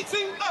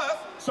 Teaching us.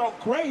 So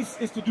grace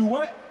is to do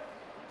what?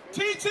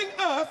 Teaching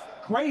us.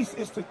 Grace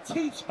is to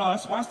teach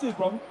us. Watch this,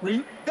 brother.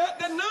 Read. That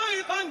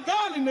denying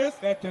ungodliness.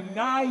 That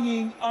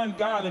denying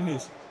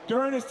ungodliness.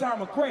 During this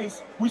time of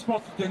grace, we're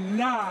supposed to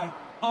deny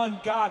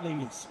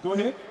ungodliness. Go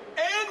ahead.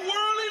 And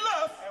worldly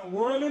lust. And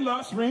worldly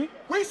lust. Read.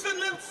 We should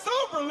live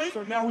soberly.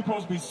 So now we're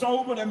supposed to be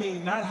sober. That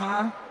means not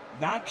high,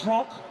 not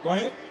drunk. Go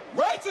ahead.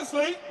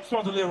 Righteously. We're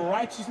supposed to live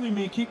righteously,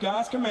 mean keep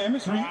God's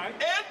commandments. Read. And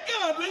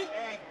godly.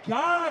 And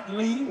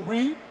godly.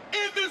 Read.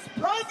 In this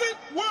present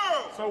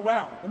world. So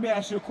wow, let me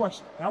ask you a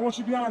question. And I want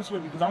you to be honest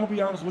with me, because I'm going to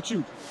be honest with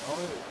you.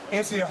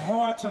 Is it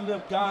hard to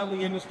live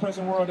godly in this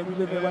present world that we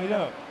live in right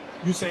now?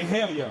 You say,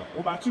 hell yeah.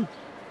 What about you?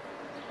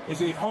 Is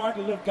it hard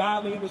to live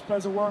godly in this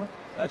present world?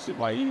 That shit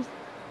like easy.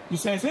 You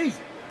say it's easy.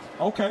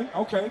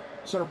 Okay.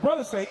 So the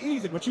brothers say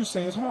easy, but you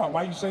say it's hard.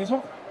 Why you say it's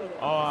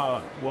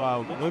hard?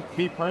 Well, with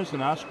me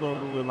personally, I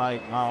struggle with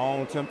like my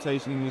own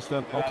temptations and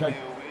stuff. Okay.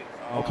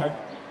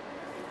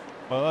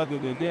 But other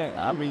than that,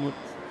 I mean,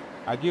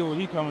 I get where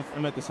he coming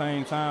from at the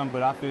same time,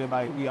 but I feel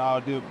like we all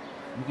deal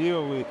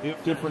deal with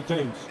different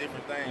things.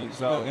 Different things.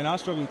 So, and I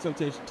struggle with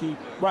temptation too.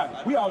 Right.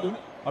 We all do.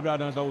 I've not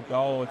done those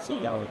all.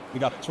 We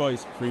got the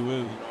choice, free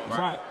will.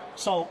 Right.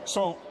 So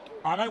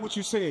I like what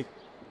you said.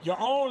 Your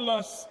own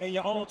lusts and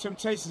your own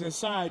temptations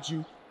inside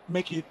you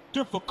make it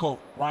difficult,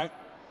 right?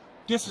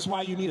 This is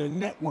why you need a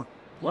network.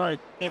 Right.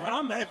 If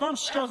I'm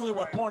struggling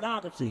with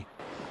pornography,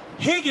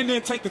 he can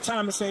then take the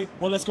time to say,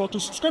 well, let's go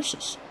through some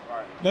scriptures.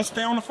 Right. Let's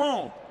stay on the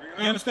phone.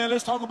 You understand?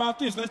 Let's talk about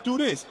this. Let's do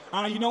this.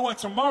 You know what?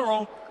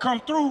 Tomorrow,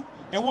 come through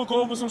and we'll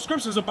go over some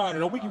scriptures about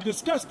it, or we can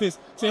discuss this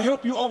to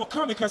help you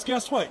overcome it. Because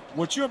guess what?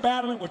 What you're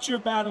battling,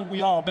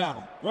 we all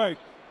battle. Right.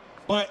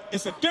 But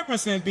it's a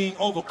difference in being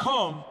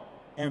overcome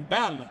and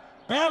battling.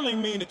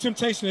 Battling means the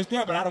temptation is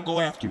there, but I don't go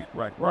after it.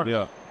 Right.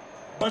 Yeah.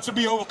 But to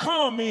be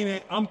overcome meaning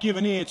I'm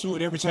giving in to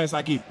it every chance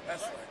I get.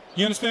 That's right.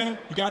 You understand?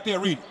 You got there,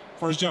 read it.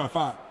 1 John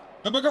 5.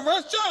 The book of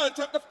 1 John,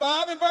 chapter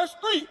 5 and verse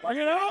 3. Bring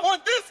it out. For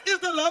this is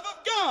the love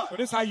of God. So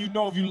this is how you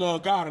know if you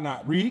love God or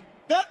not. Read.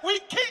 That we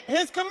keep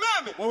his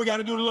commandments. What we got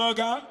to do to love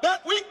God?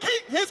 That we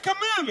keep his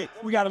commandments.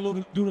 What we got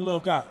to do to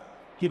love God?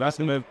 Keep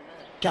asking him.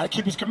 Got to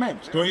keep his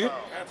commandments. Go ahead.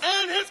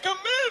 And his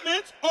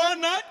commandments are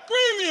not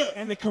grievous.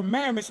 And the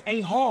commandments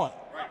ain't hard.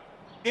 Right.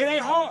 It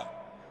ain't hard.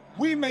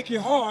 We make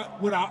it hard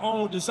with our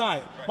own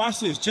desire. Watch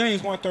this,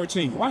 James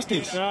 1:13. Watch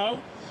this.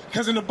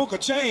 Because in the book of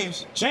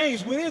James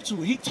went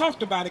into it. He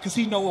talked about it because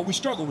he know what we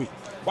struggle with.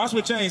 Watch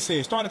what James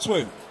says. Start at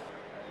 12.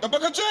 The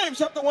book of James,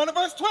 chapter 1 and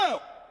verse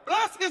 12.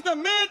 Blessed is the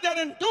man that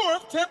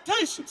endureth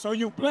temptation. So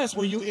you blessed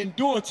when you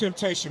endure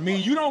temptation.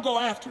 Meaning you don't go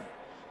after it.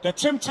 The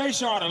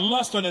temptation or the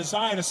lust or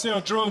desire to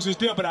sell drugs is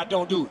there, but I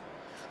don't do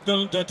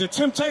it. The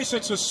temptation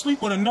to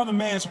sleep with another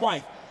man's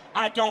wife,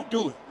 I don't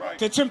do it. Right.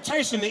 The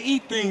temptation to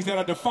eat things that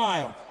are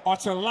defiled or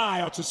to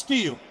lie or to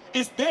steal,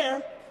 it's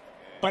there,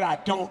 but I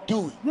don't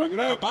do it. Right.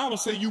 The Bible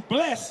says you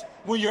bless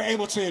when you're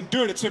able to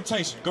endure the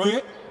temptation. Go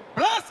ahead.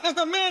 Blessed is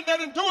the man that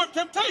endureth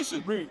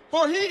temptation. Read.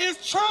 For he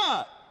is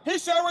tried. He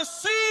shall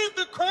receive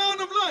the crown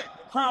of life.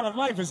 The crown of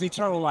life is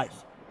eternal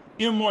life.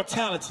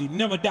 Immortality,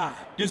 never die.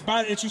 This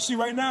body that you see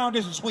right now,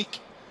 this is weak.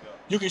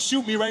 You can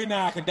shoot me right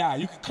now, I can die.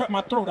 You can cut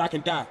my throat, I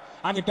can die.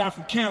 I can die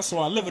from cancer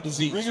or liver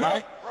disease,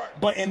 right?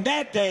 But in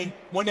that day,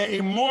 when the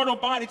immortal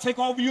body take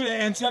over you, the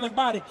angelic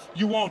body,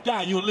 you won't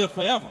die, you'll live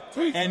forever.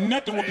 And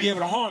nothing will be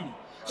able to harm you.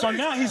 So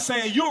now he's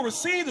saying you'll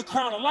receive the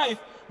crown of life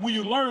when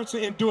you learn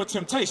to endure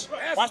temptation.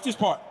 Watch this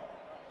part.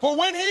 For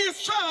when he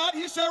is tried,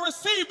 he shall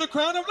receive the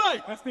crown of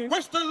life,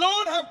 which the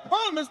Lord hath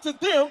promised to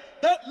them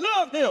that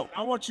love him.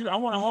 I want to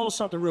hold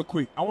something real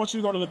quick. I want you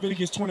to go to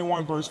Leviticus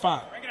 21, verse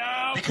 5.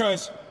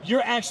 Because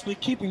you're actually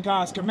keeping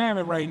God's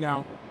commandment right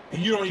now,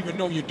 and you don't even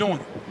know you're doing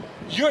it.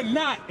 You're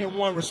not in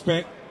one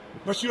respect,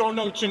 but you don't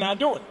know that you're not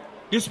doing it.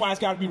 This is why it's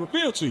got to be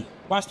revealed to you.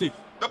 Watch this.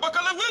 The book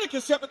of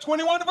Leviticus, chapter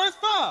 21, verse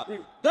 5.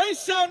 They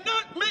shall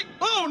not make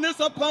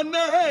baldness upon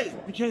their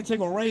head. You can't take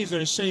a razor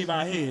and shave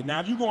our head. Now,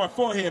 if you're going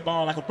forehead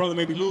bald like a brother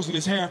may be losing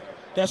his hair,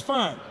 that's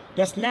fine.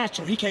 That's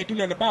natural. He can't do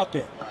nothing about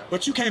that.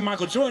 But you can't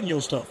Michael Jordan your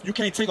stuff. You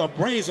can't take a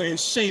razor and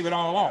shave it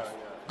all off.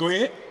 Go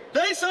ahead.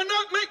 They shall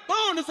not make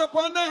baldness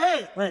upon their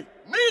head. Right.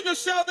 Neither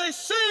shall they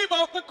shave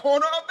off the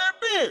corner of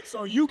their beard.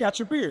 So you got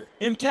your beard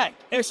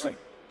intact. Excellent.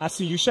 I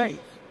see you shave.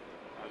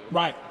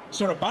 Right.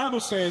 So the Bible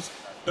says,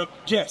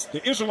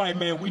 the Israelite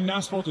man, we're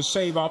not supposed to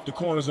shave off the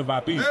corners of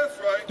our beard. That's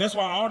right. That's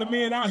why all the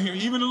men out here,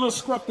 even the little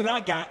scruff that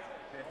I got,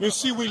 you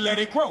see we let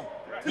it grow.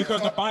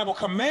 Because the Bible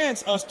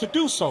commands us to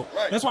do so.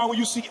 Right. That's why when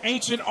you see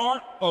ancient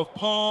art of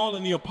Paul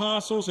and the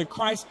apostles and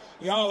Christ,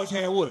 they always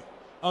had what?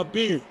 A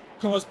beard.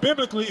 Because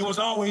biblically, it was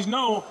always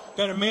known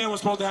that a man was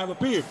supposed to have a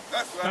beard.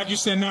 That's right. Like you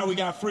said, now we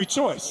got free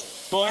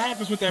choice. But what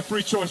happens with that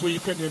free choice when you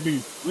cut that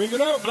beard? Ring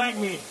it up, black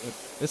men.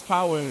 It's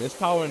power in there.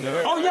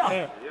 Oh,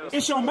 yeah.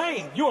 It's your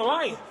man. You're a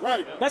lion.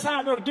 Right. That's how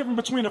I know the difference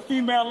between a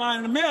female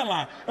lion and a male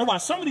lion. That's why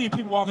some of these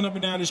people walking up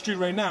and down the street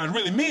right now are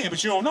really men,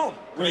 but you don't know them.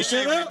 They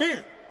shave their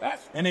beard.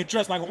 And they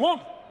dress like a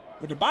woman.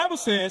 But the Bible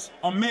says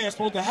a man's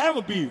supposed to have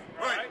a beard.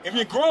 Right. If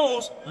it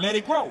grows, let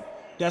it grow.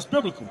 That's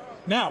biblical.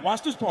 Now,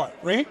 watch this part.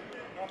 Ready?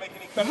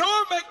 Nor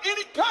make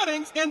any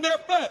cuttings in their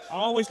flesh. I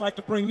always like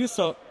to bring this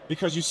up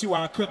because you see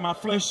why I cut my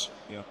flesh?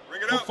 Yeah.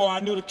 Before I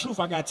knew the truth,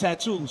 I got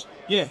tattoos.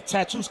 Yeah,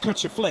 tattoos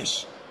cut your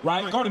flesh.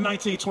 Right? Go to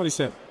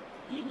 1927.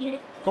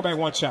 Go back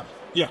one chapter.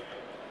 Yeah.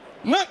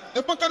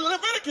 The book of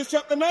Leviticus,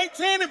 chapter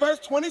 19 and verse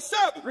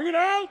 27. Bring it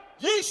out.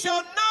 Ye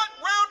shall not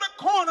round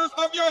the corners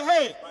of your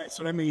head. Right,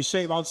 so that means you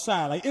shave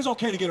outside. Like, it's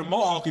okay to get a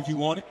mohawk if you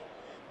want it,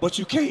 but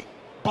you can't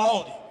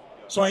bald it.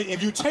 So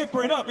if you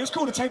taper it up, it's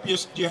cool to taper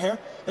your hair.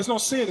 There's no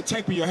sin to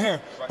taper your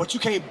hair, but you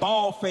can't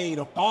bald fade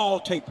or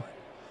bald taper.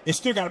 It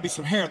still got to be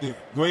some hair there.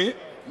 Go ahead.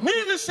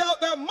 Neither shalt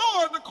thou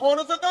mar the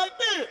corners of thy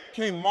beard. You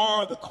can't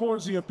mar the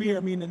corners of your beard. I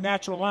mean the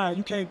natural line.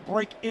 You can't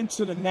break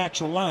into the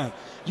natural line.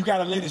 You got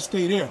to let it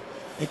stay there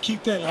and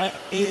keep that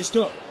edged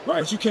up.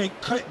 Right. But you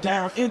can't cut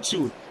down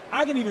into it.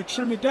 I can even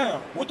trim it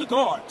down with the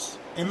guards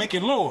and make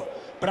it lower.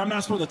 But I'm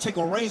not supposed to take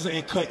a razor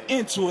and cut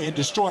into it and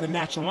destroy the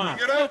natural line.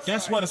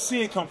 That's where the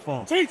sin comes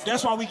from.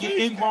 That's why we get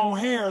ingrown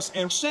hairs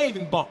and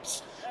shaving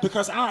bumps.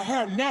 because our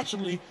hair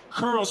naturally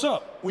curls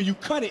up. When you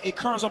cut it, it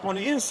curls up on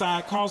the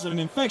inside, causing an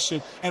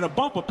infection, and a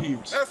bump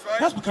appears. That's right.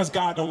 That's because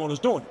God don't want us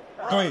doing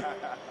it. Go ahead.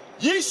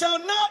 Ye shall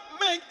not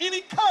make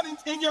any cuttings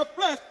in your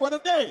flesh for the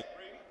day,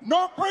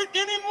 nor print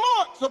any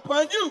marks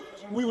upon you.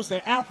 When we was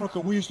in Africa,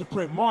 we used to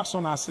print marks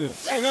on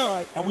ourselves.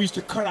 And we used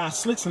to cut our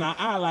slits in our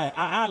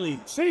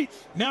eyelids. See,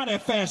 now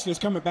that fashion is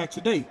coming back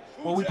today.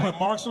 When we put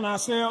marks on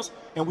ourselves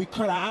and we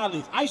cut our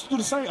eyelids. I used to do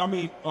the same,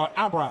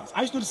 eyebrows.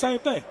 I used to do the same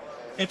thing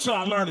until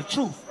I learned the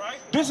truth.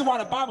 This is why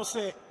the Bible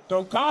said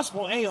the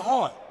gospel ain't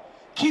hard.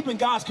 Keeping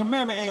God's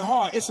commandment ain't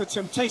hard. It's a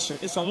temptation.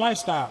 It's a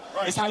lifestyle.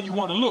 It's how you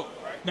want to look.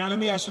 Now let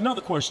me ask you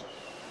another question.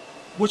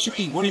 What you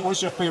eat?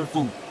 What's your favorite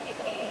food?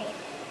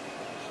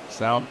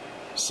 Salmon.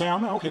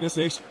 Salmon? Okay, that's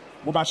excellent.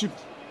 What about you?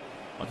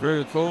 My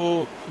favorite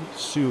food?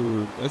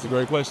 Shoot, that's a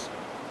great question.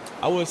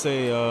 I would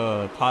say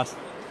pasta.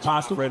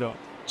 Pasta? Alfredo.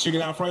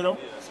 Chicken Alfredo?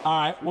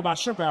 All right. What about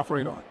shrimp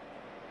Alfredo?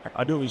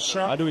 I do eat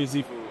shrimp. I do eat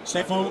seafood.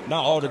 Seafood?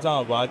 Not all the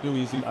time, but I do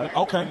eat seafood.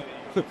 Okay.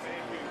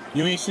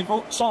 You eat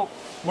seafood? So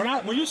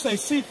when you say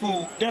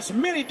seafood, there's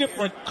many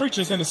different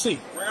creatures in the sea.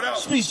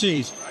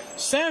 Species.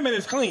 Salmon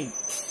is clean.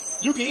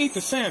 You can eat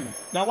the salmon.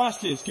 Now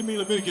watch this. Give me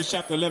Leviticus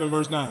chapter 11,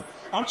 verse 9.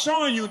 I'm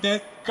showing you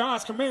that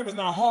God's commandment is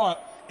not hard.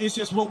 It's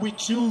just what we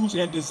choose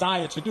and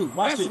desire to do.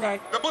 Watch this. Right.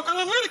 The book of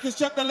Leviticus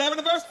chapter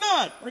 11, verse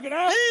 9. Bring it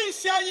out. These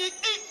shall ye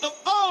eat of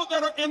all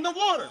that are in the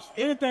waters.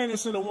 Anything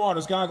that's in the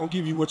waters, God gonna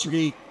give you what you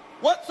eat.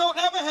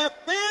 Whatsoever have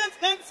fins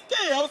and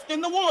scales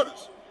in the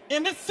waters,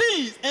 in the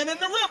seas and in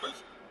the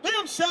rivers,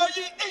 them shall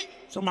ye eat.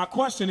 So my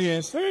question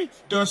is,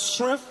 does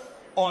shrimp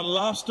or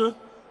lobster,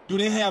 do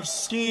they have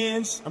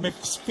fins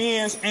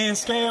and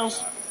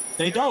scales?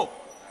 They don't.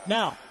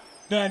 Now,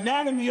 the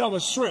anatomy of a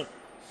shrimp,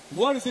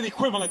 what is it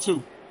equivalent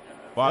to?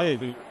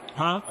 Pig.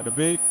 Huh? Like a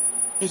pig.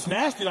 It's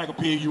nasty like a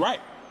pig, you're right.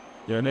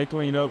 Yeah, and they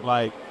clean up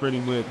like pretty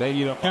good. They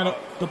eat up. And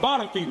the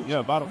bottom feeders.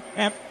 Yeah, bottom.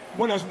 And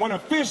when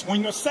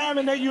the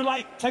salmon that you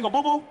like take a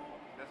boo-boo,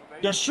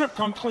 the shrimp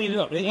come clean it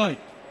up. They eat.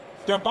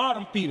 They're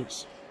bottom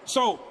feeders.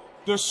 So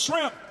the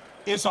shrimp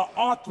is an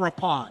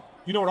arthropod.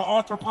 You know what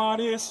an arthropod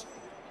is?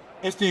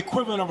 It's the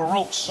equivalent of a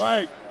roach.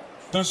 Right.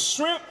 The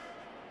shrimp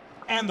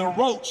and the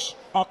roach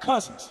are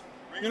cousins.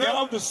 They're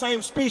of the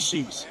same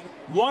species.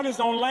 One is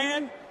on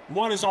land,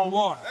 one is on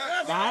water.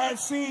 Now, I had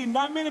seen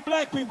not many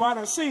black people I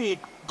done seen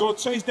go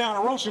chase down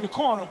a roach in the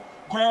corner,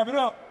 grab it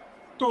up,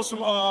 throw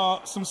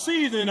some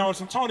seasoning or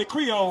some Tony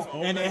Creole,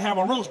 and then have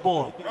a roast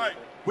boil. Right.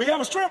 We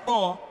have a shrimp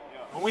boil,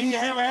 but we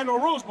haven't had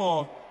no roast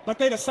boil, but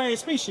they're the same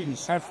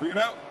species.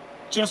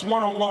 Just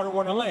one on water,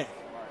 one on land.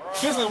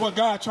 This is what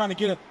God trying to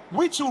get us.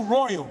 We too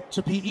royal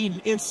to be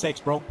eating insects,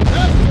 bro.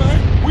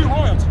 We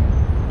royalty,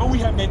 but we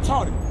haven't been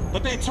taught it.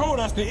 But they told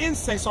us the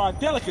insects are a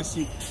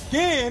delicacy.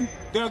 Then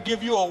they'll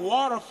give you a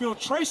water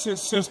filtration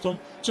system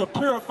to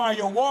purify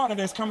your water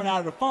that's coming out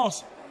of the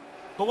faucet.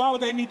 But why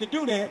would they need to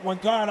do that when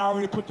God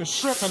already put the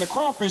shrimp and the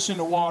crawfish in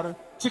the water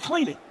to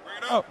clean it?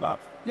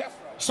 Yes.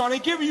 So they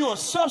give you a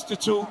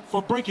substitute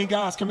for breaking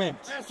God's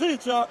commandments. That's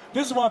it, y'all.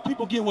 This is why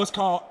people get what's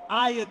called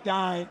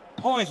iodine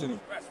poisoning.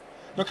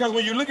 Because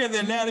when you look at the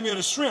anatomy of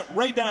the shrimp,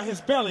 right down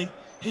his belly,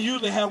 he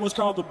usually has what's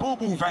called the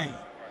boo-boo vein.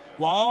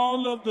 While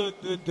all of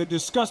the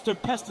disgusting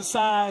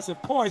pesticides and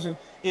poison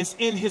is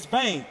in his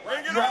vein.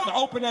 You have to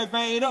open that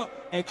vein up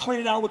and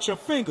clean it out with your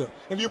finger.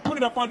 If you put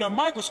it up under a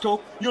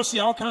microscope, you'll see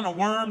all kind of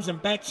worms and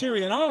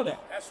bacteria and all that.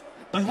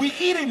 But we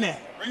eating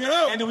that.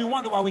 And then we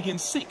wonder why we getting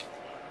sick.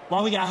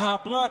 Why we got high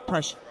blood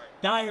pressure,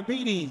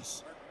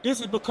 diabetes.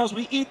 This is because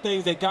we eat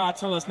things that God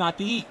tells us not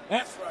to eat.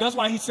 That's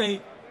why he say,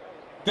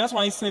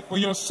 for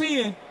your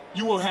sin,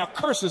 you will have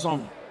curses on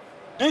you.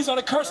 These are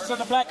the curses of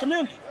the black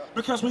community.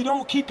 Because we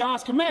don't keep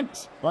God's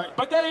commandments. Right.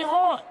 But that ain't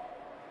hard.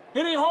 It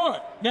ain't hard.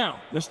 Now,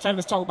 let's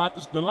talk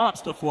about the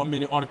lobster for a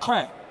minute, or the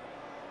crab.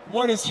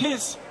 What is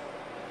his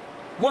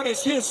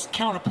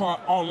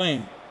counterpart on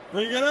land?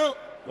 Bring it out.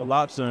 The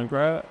lobster and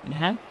crab.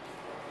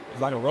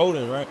 It's like a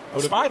rodent, right? A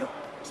spider.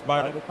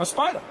 A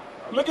spider.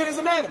 Look at his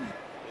anatomy.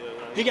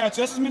 He got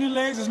just as many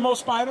legs as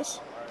most spiders.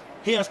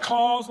 He has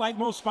claws like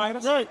most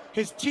spiders. Right.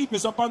 His teeth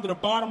is up under the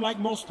bottom like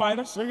most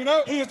spiders. Bring it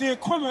out. He is the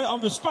equivalent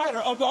of the spider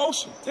of the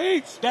ocean.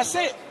 Teeth. That's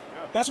it.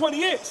 That's what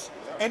he is.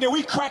 And then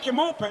we crack him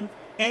open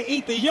and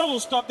eat the yellow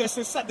stuff that's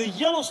inside. The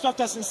yellow stuff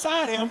that's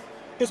inside him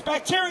is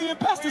bacteria and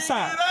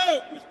pesticide.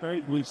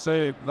 We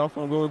say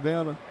nothing goes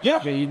down. Yeah.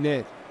 Been eating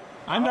that.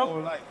 I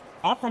know.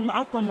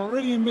 I'm from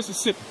Meridian,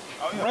 Mississippi,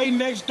 right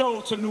next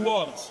door to New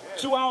Orleans,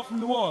 2 hours from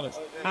New Orleans.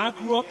 I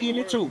grew up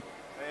eating it too.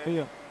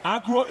 Yeah. I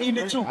grew up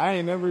eating it too. I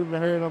ain't never even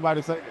heard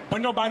nobody say that.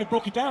 But nobody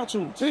broke it down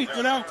to him.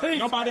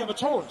 Nobody ever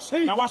told us.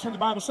 Now watch what the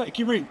Bible says.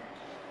 Keep reading.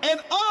 And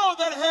all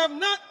that have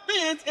not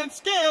fins and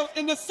scales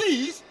in the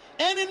seas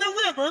and in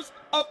the rivers,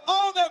 of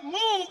all that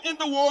move in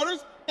the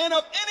waters, and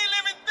of any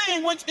living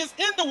thing which is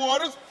in the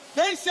waters,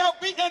 they shall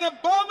be an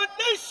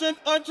abomination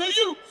unto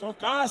you. So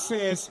God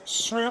says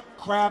shrimp,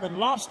 crab, and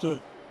lobster,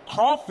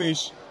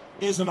 crawfish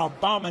is an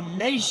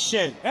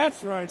abomination.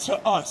 That's right.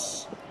 To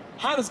us.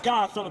 How does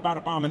God feel about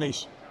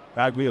abomination?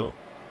 Not good.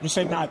 You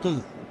say not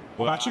good.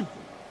 What about you?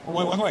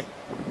 Wait.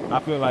 I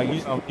feel like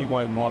he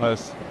wouldn't want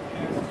us.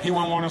 He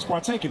wouldn't want us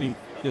partaking in.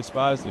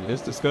 Despise it.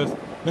 It's disgusting.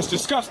 It's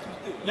disgusting.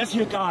 Let's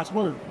hear God's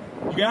word.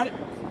 You got it?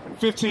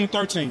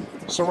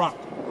 15:13. Sirach.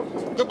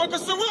 The book of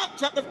Sirach,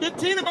 chapter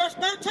 15 and verse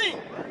 13.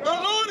 The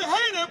Lord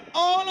hateth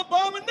all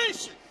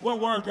abomination. What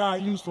word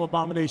God used for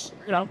abomination?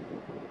 You know?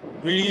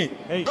 Read it.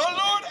 Hey. The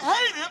Lord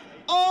hateth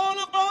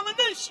all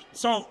abomination.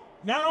 So,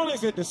 not only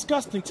is it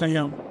disgusting to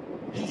him,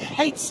 he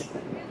hates it.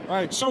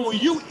 Right. So when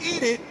you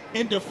eat it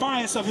in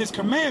defiance of his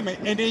commandment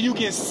and then you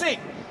get sick,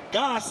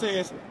 God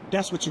says,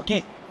 that's what you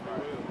get.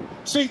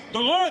 See, the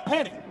Lord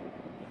petty.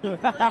 We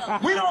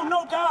don't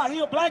know God. He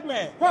a black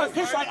man.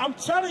 He's like, I'm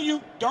telling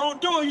you,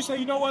 don't do it. You say,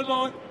 you know what,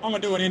 Lord? I'm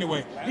going to do it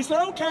anyway. He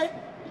said, okay.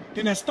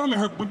 Then that stomach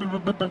hurt. Get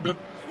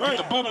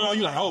the bubble on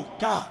you like, oh,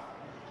 God.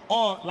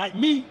 Or like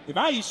me, if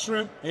I eat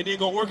shrimp and then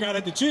go work out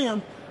at the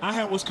gym, I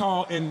have what's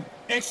called an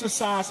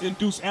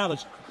exercise-induced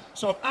allergy.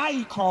 So if I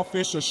eat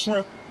crawfish or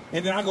shrimp,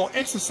 and then I go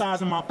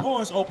exercise and my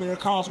pores open, it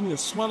causes me to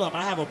swell up.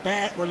 I have a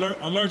bad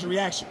allergic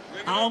reaction.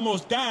 I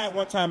almost died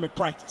one time at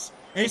practice.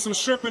 Ate some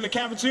shrimp in the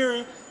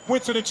cafeteria,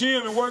 went to the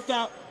gym and worked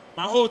out.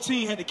 My whole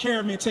team had to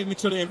carry me and take me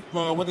to the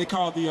what they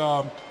call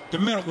the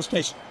medical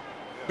station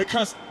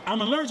because I'm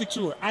allergic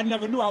to it. I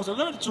never knew I was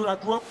allergic to it. I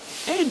grew up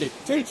eating it,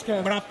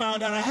 but I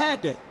found out I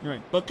had that.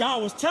 Right. But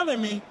God was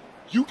telling me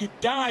you could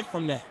die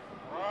from that.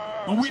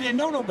 And we didn't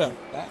know no better.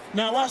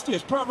 Now watch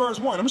this, Proverbs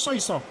 1. Let me show you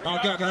something.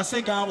 Can I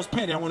say God was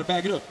petty? I want to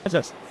back it up.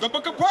 The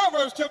book of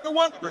Proverbs, chapter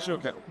 1.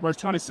 Verse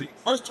 26.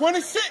 Verse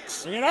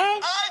 26. You know?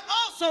 I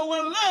also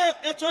will laugh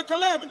at your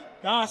calamity.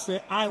 God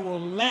said, I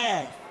will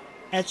laugh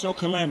at your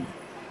calamity.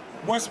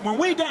 When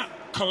we die,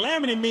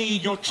 calamity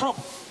means your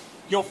trouble,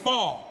 your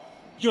fall,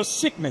 your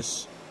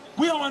sickness.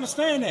 We don't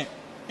understand that.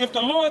 If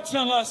the Lord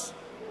tell us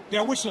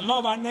that we should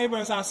love our neighbor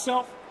as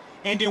ourselves,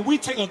 and then we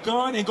take a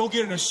gun and go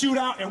get in a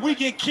shootout, and we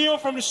get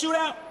killed from the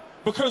shootout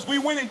because we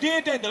went and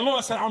did that, the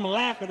Lord said, I'm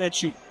laughing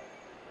at you.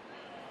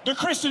 The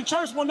Christian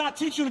church will not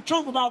teach you the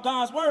truth about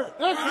God's word.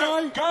 That's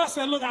right. God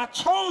said, look, I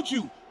told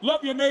you,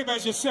 love your neighbor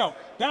as yourself.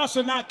 Thou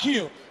shalt not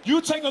kill.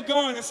 You take a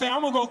gun and say, I'm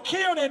going to go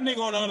kill that nigga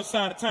on the other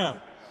side of town.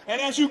 And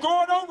as you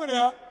going over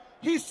there,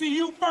 he see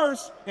you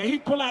first, and he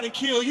pull out and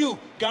kill you.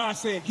 God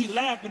said, he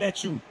laughing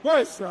at you.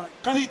 Because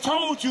he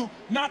told you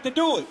not to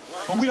do it.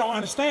 But we don't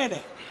understand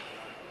that.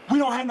 We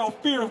don't have no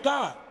fear of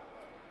God.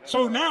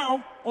 So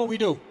now, what we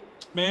do?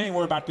 Man, ain't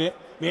worried about that.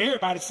 Man,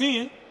 everybody's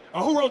seeing.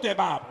 Who wrote that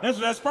Bible? That's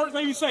the first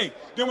thing you say.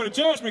 Then when the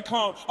judgment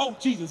comes, oh,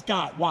 Jesus,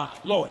 God, why?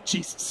 Lord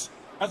Jesus.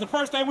 That's the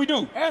first thing we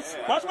do. That's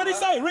what he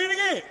say. Read it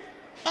again.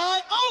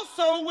 I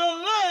also will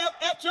laugh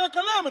at your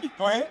calamity.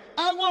 Go ahead.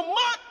 I will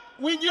mock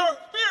when your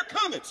fear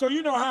cometh. So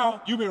you know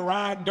how you been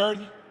riding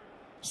dirty?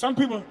 Some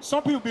people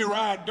be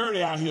riding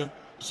dirty out here.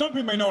 Some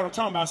people may know what I'm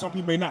talking about. Some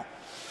people may not.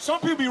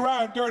 Some people be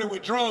riding dirty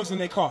with drugs in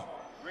their car.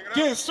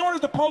 Then as soon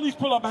as the police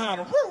pull up behind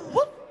them, whoop,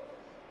 whoop.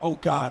 Oh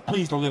God,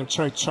 please don't let him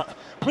church.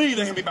 Please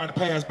let him be about to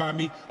pass by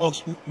me. Oh,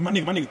 my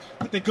nigga,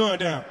 put that gun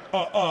down.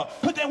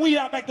 Put that weed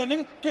out back there,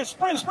 nigga. Get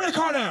spray the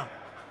car down.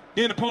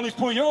 Then the police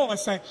pull you over and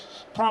say,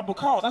 probable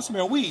cause, I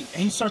smell weed.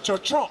 And he search your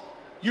trunk.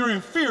 You're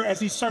in fear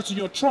as he's searching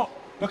your trunk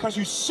because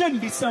you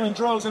shouldn't be selling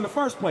drugs in the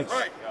first place.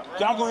 Right.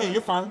 Y'all go ahead,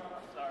 you're fine.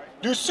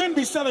 You shouldn't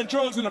be selling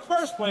drugs in the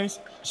first place.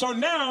 So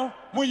now,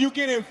 when you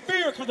get in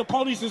fear because the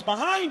police is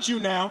behind you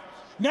now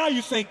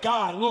you say,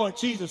 God, Lord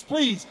Jesus,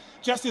 please,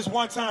 just this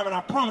one time, and I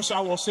promise you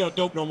I won't sell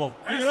dope no more.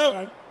 You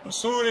know? As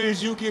soon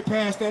as you get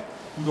past that,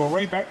 you go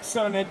right back to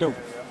selling that dope.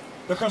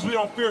 Because we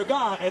don't fear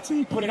God until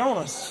he put it on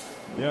us.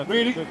 Yeah.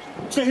 Really?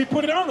 Till he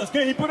put it on us.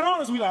 Then he put it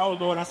on us. We like, oh,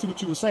 Lord, I see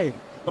what you were saying.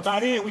 But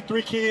by then, we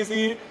 3 kids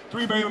in,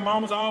 3 baby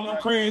mamas, all them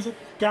crazy,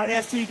 got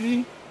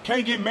STD,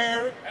 can't get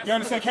married, you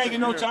understand, can't get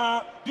no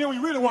job. Then we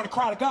really want to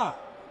cry to God.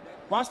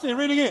 Watch this,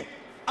 read it again.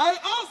 I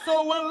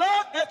also will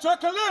laugh at your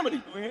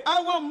calamity.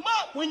 I will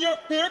mock when your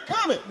fear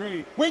cometh.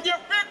 When your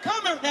fear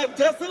cometh as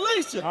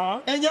desolation,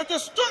 and your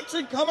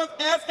destruction cometh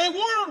as a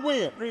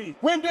whirlwind.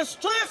 When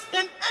distress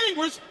and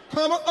anguish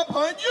cometh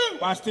upon you.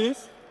 Watch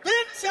this. Then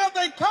shall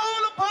they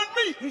call upon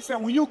me. He said,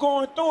 when you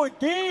going through it,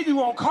 then you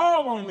going to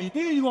call on me.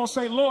 Then you going to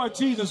say, Lord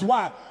Jesus,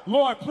 why?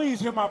 Lord, please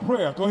hear my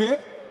prayer. Go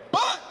ahead.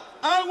 But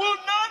I will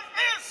not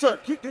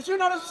answer. Did you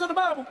know this is in the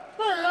Bible?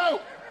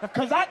 No.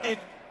 Because I did.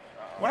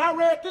 When I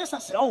read this, I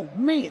said, oh,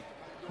 man,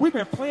 we've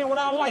been playing with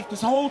our life this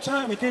whole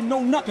time and didn't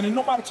know nothing, and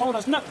nobody told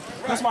us nothing.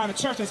 That's why in the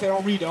church they say,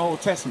 don't read the Old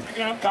Testament.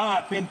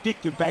 God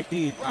vindictive back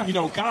then. You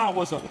know, God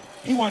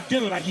he wasn't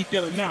dealing like he's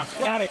dealing now.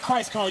 Now that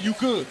Christ called, you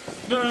good.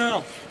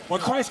 No. When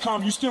Christ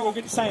comes, you still gonna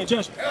get the same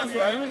judgment.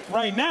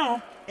 Right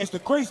now, it's the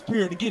grace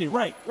period to get it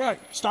right.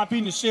 Stop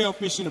eating the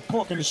shellfish and the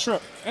pork and the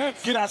shrimp.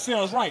 Get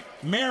ourselves right.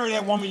 Marry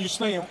that woman you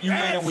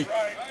laying with.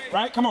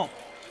 Right? Come on.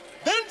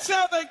 Then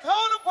shall they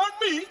call upon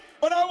me,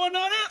 but I will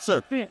not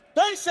answer.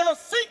 They shall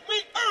seek me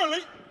early,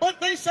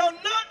 but they shall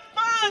not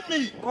find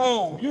me.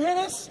 Oh, you hear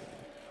this?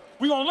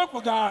 We're going to look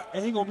for God,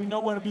 and he's going to be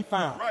nowhere to be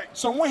found.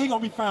 So when he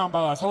going to be found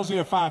by us?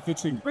 Hosea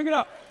 5:15. Bring it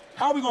up.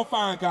 How are we going to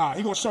find God?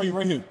 He's going to show you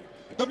right here.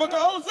 The book of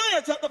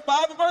Hosea, chapter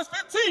 5 and verse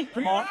 15.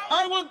 Come on.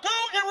 I will go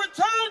and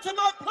return to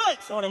my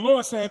place. So the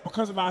Lord said,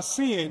 because of our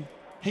sin,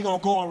 he going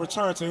to go and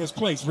return to his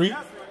place. Read.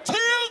 Till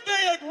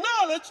they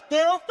acknowledge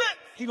their offense.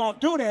 He going to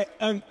do that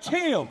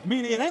until,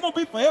 meaning it ain't going to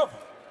be forever.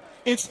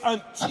 It's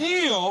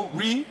until,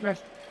 read.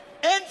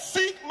 And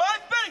seek my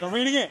face. So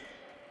read again.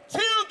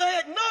 Till they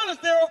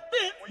acknowledge their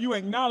offense. When you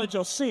acknowledge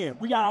your sin,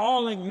 we got to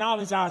all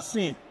acknowledge our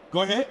sin.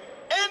 Go ahead.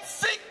 And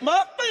seek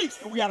my face.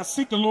 We got to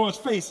seek the Lord's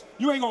face.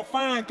 You ain't going to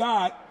find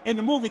God in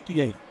the movie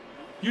theater.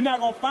 You're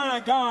not going to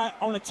find God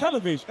on the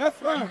television.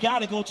 That's right. You got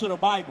to go to the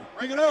Bible.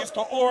 Bring it up. It's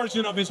the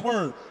origin of his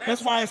word.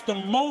 That's why it's the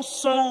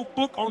most sold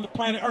book on the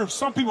planet Earth.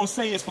 Some people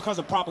say it's because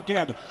of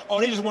propaganda.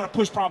 Oh, they just want to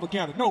push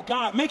propaganda. No,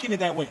 God making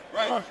it that way.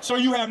 Right. So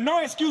you have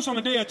no excuse on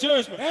the day of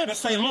judgment to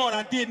say, Lord,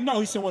 I didn't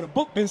know. He said, well, the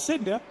book been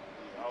sitting there.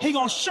 He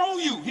going to show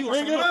you. He gonna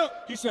Bring say, it look.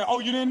 up. He said,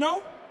 oh, you didn't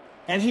know?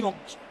 And he going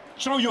to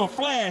show you a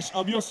flash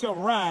of yourself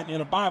riding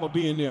and the Bible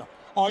being there.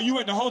 Or you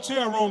at the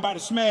hotel room about to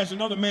smash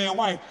another man's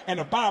wife and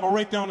the Bible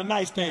right there on the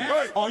nightstand.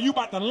 Right. Or you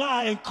about to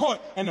lie in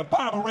court and the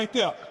Bible right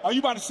there. Or you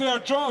about to sell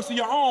drugs to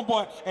your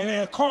homeboy and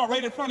in a car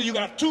right in front of you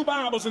got 2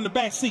 Bibles in the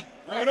back seat.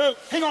 Right up.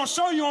 He gonna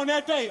show you on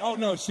that day. Oh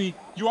no, see,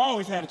 you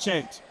always had a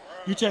chance.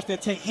 You just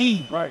didn't take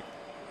heed. Right.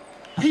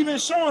 He been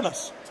showing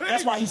us.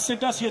 That's why he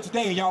sent us here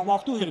today and y'all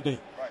walked through here today.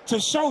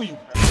 To show you.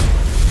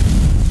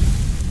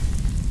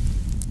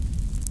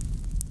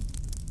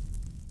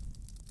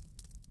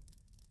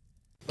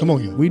 Come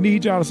on, you. We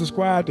need y'all to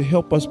subscribe to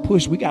help us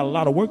push. We got a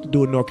lot of work to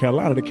do in North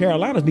Carolina. The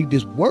Carolinas need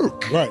this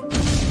work. Right. You know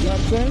what I'm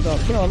saying? The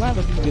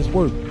Carolinas need this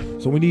work.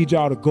 So we need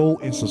y'all to go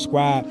and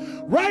subscribe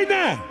right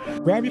now.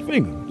 Grab your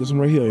finger. This one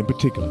right here in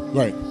particular.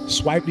 Right.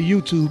 Swipe the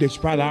YouTube that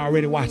you're probably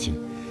already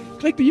watching.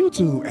 Click the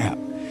YouTube app.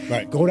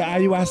 Right. Go to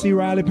IUIC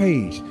Raleigh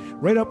page.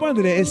 Right up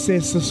under there, it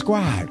says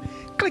subscribe.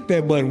 Click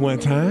that button one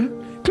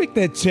time. Click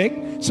that check.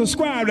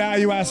 Subscribe to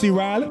IUIC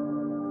Raleigh.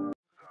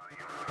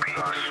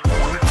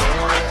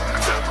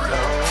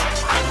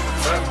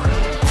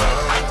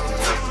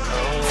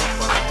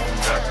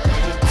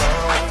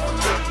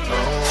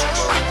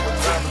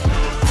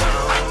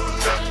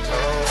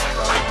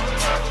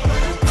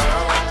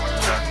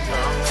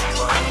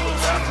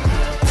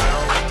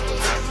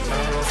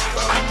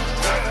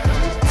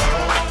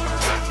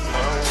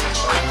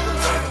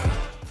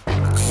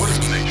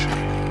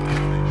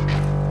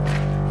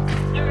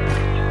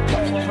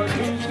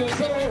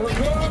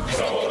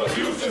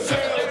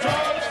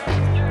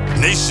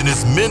 Nation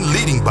is men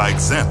leading by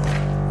example.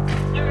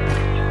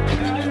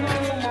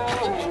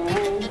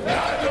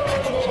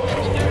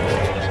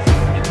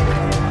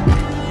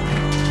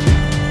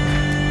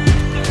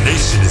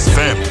 Nation is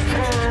family.